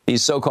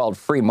 These so-called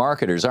free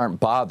marketers aren't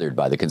bothered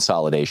by the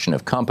consolidation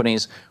of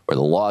companies or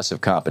the loss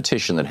of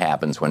competition that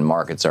happens when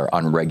markets are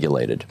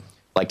unregulated.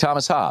 Like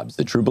Thomas Hobbes,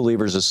 the true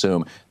believers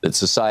assume that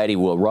society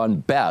will run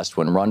best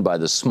when run by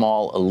the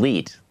small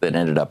elite that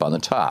ended up on the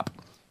top.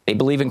 They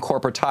believe in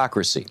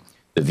corporatocracy,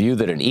 the view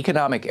that an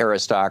economic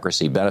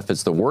aristocracy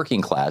benefits the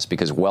working class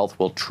because wealth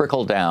will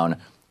trickle down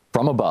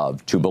from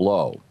above to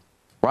below.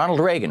 Ronald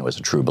Reagan was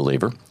a true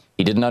believer.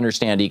 He didn't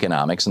understand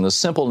economics, and the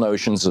simple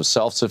notions of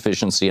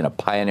self-sufficiency and a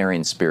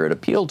pioneering spirit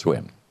appealed to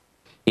him.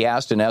 He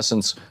asked, in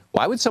essence,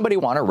 why would somebody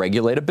want to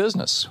regulate a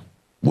business?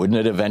 Wouldn't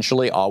it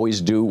eventually always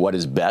do what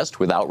is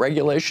best without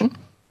regulation?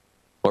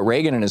 What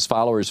Reagan and his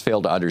followers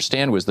failed to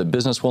understand was that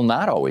business will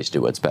not always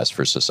do what's best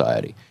for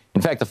society.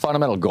 In fact, the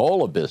fundamental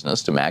goal of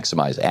business, to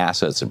maximize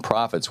assets and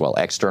profits while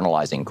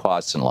externalizing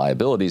costs and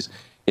liabilities,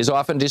 is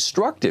often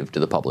destructive to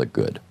the public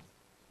good.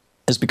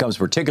 This becomes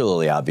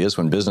particularly obvious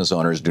when business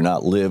owners do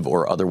not live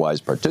or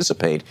otherwise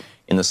participate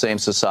in the same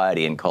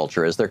society and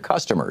culture as their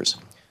customers.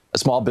 A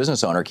small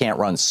business owner can't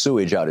run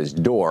sewage out his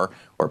door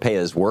or pay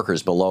his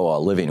workers below a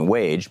living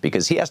wage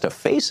because he has to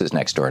face his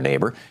next-door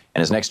neighbor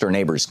and his next-door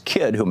neighbor's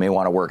kid who may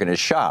want to work in his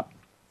shop.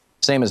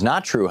 Same is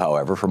not true,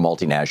 however, for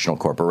multinational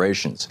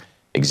corporations.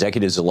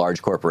 Executives of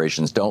large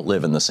corporations don't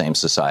live in the same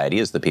society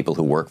as the people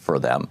who work for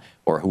them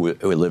or who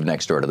live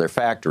next door to their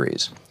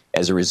factories.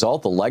 As a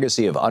result, the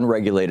legacy of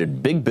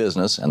unregulated big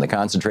business and the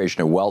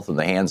concentration of wealth in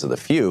the hands of the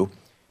few,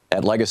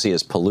 that legacy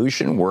is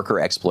pollution,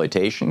 worker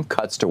exploitation,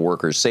 cuts to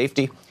workers'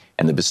 safety,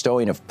 and the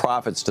bestowing of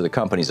profits to the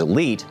company's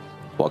elite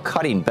while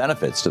cutting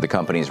benefits to the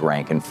company's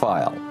rank and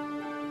file.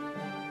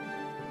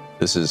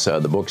 This is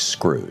the book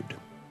Screwed.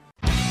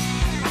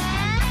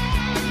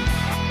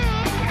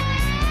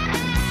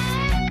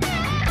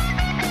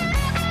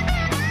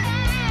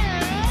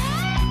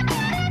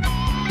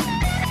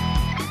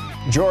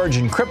 George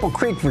in Cripple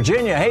Creek,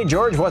 Virginia. Hey,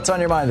 George, what's on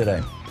your mind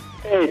today?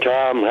 Hey,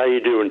 Tom, how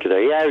you doing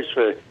today? I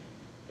was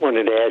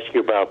wanted to ask you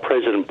about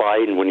President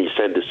Biden when he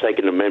said the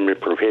Second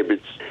Amendment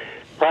prohibits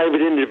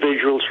private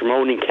individuals from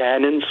owning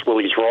cannons. Well,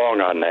 he's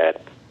wrong on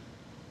that.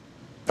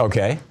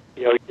 Okay.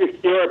 You know,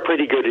 you're a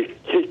pretty good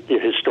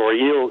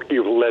historian. You know,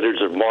 your letters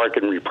of marque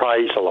and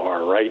reprisal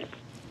are, right?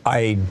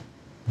 I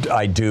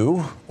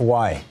do.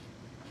 Why?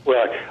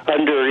 Well,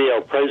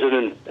 under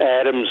President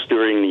Adams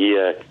during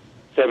the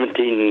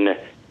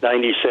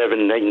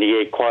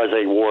 1797-98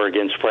 quasi-war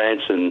against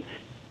France and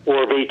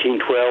War of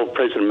 1812,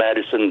 President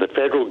Madison, the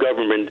federal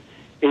government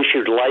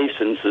issued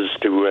licenses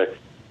to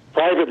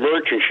private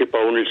merchant ship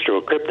owners to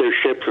equip their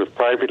ships with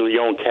privately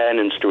owned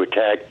cannons to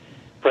attack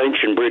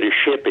French and British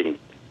shipping.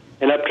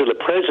 And up to the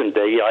present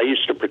day, I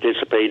used to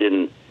participate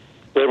in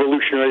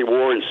Revolutionary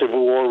War and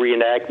Civil War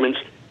reenactments.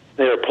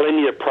 There are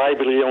plenty of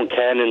privately owned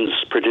cannons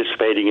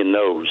participating in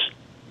those.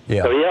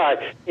 Yeah. So,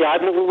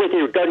 I'm with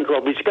you, Gun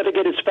Club. He's got to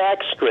get his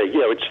facts straight. You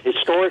know, it's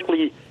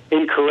historically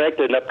incorrect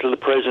and up to the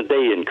present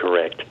day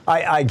incorrect.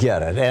 I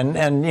get it.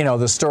 And you know,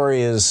 the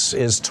story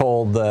is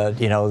told that,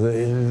 you know,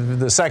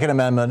 the Second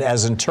Amendment,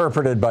 as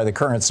interpreted by the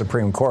current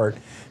Supreme Court,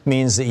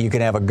 means that you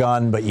can have a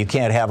gun, but you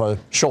can't have a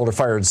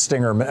shoulder-fired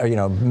Stinger, you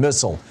know,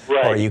 missile,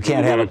 right. Or you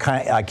can't have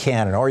a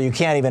cannon, or you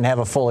can't even have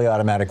a fully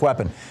automatic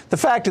weapon. The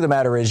fact of the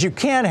matter is, you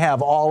can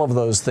have all of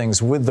those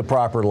things with the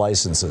proper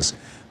licenses.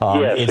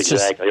 Yes,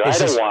 exactly. I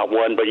don't want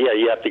one, but yeah,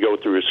 you have to go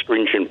through a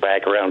stringent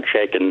background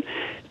check and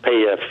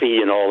pay a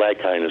fee and all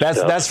that kind of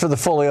stuff. That's for the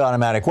fully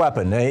automatic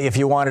weapon. If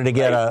you wanted to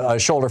get a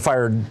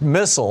shoulder-fired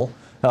missile,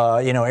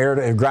 you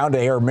know,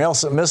 ground-to-air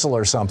missile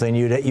or something,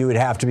 you would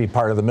have to be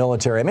part of the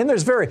military. I mean,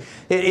 it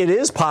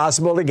is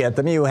possible to get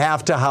them. You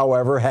have to,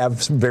 however,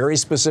 have very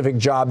specific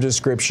job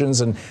descriptions,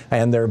 and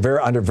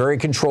they're under very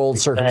controlled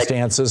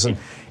circumstances.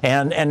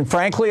 And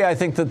frankly, I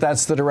think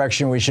that's the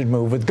direction we should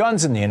move with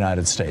guns in the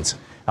United States.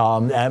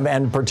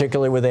 And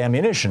particularly with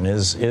ammunition,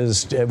 is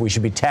we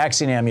should be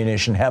taxing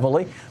ammunition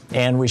heavily,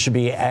 and we should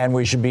be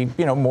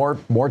you know,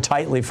 more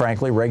tightly,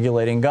 frankly,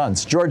 regulating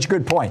guns. George,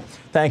 good point.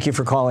 Thank you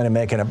for calling and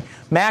making it.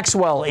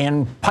 Maxwell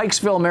in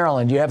Pikesville,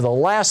 Maryland. You have the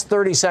last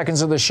 30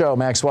 seconds of the show,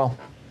 Maxwell.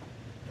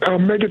 I'll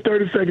make it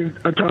 30 seconds,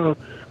 Tom.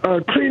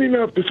 Cleaning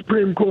up the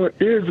Supreme Court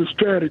is a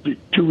strategy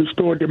to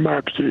restore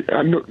democracy.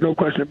 No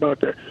question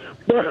about that.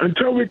 But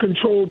until we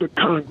control the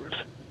Congress,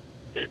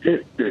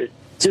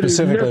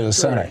 specifically the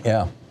Senate,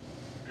 yeah.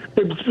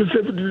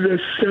 Specifically the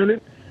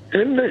Senate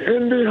and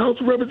the House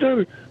of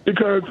Representatives,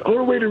 because the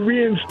only way to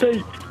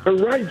reinstate the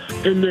rights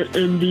and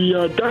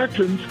the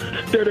doctrines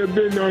that have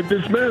been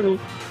dismantled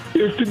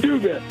is to do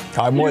that.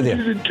 I'm with you.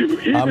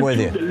 I'm with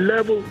you.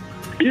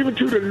 Even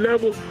to the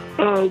level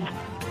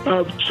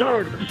of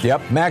charters.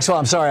 Yep. Maxwell,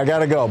 I'm sorry, I got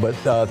to go, but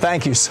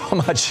thank you so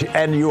much.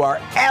 And you are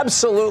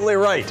absolutely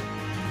right.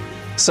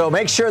 So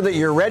make sure that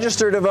you're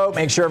registered to vote.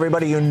 Make sure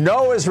everybody you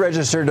know is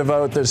registered to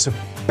vote. There's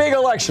big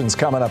elections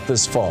coming up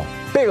this fall.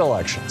 Big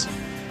elections.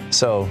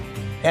 So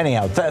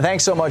anyhow,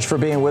 thanks so much for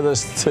being with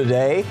us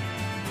today.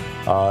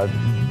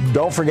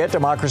 Don't forget,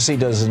 democracy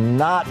is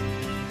not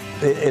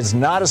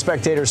a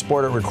spectator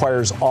sport. It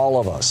requires all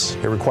of us.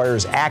 It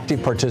requires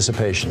active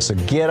participation. So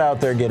get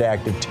out there, get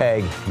active,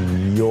 tag,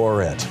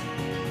 you're it.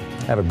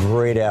 Have a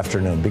great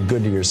afternoon. Be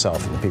good to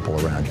yourself and the people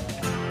around you.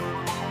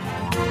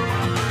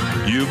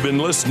 You've been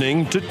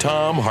listening to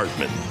Thom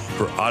Hartmann.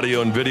 For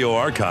audio and video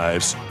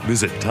archives,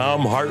 visit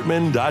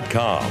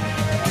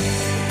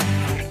thomhartmann.com.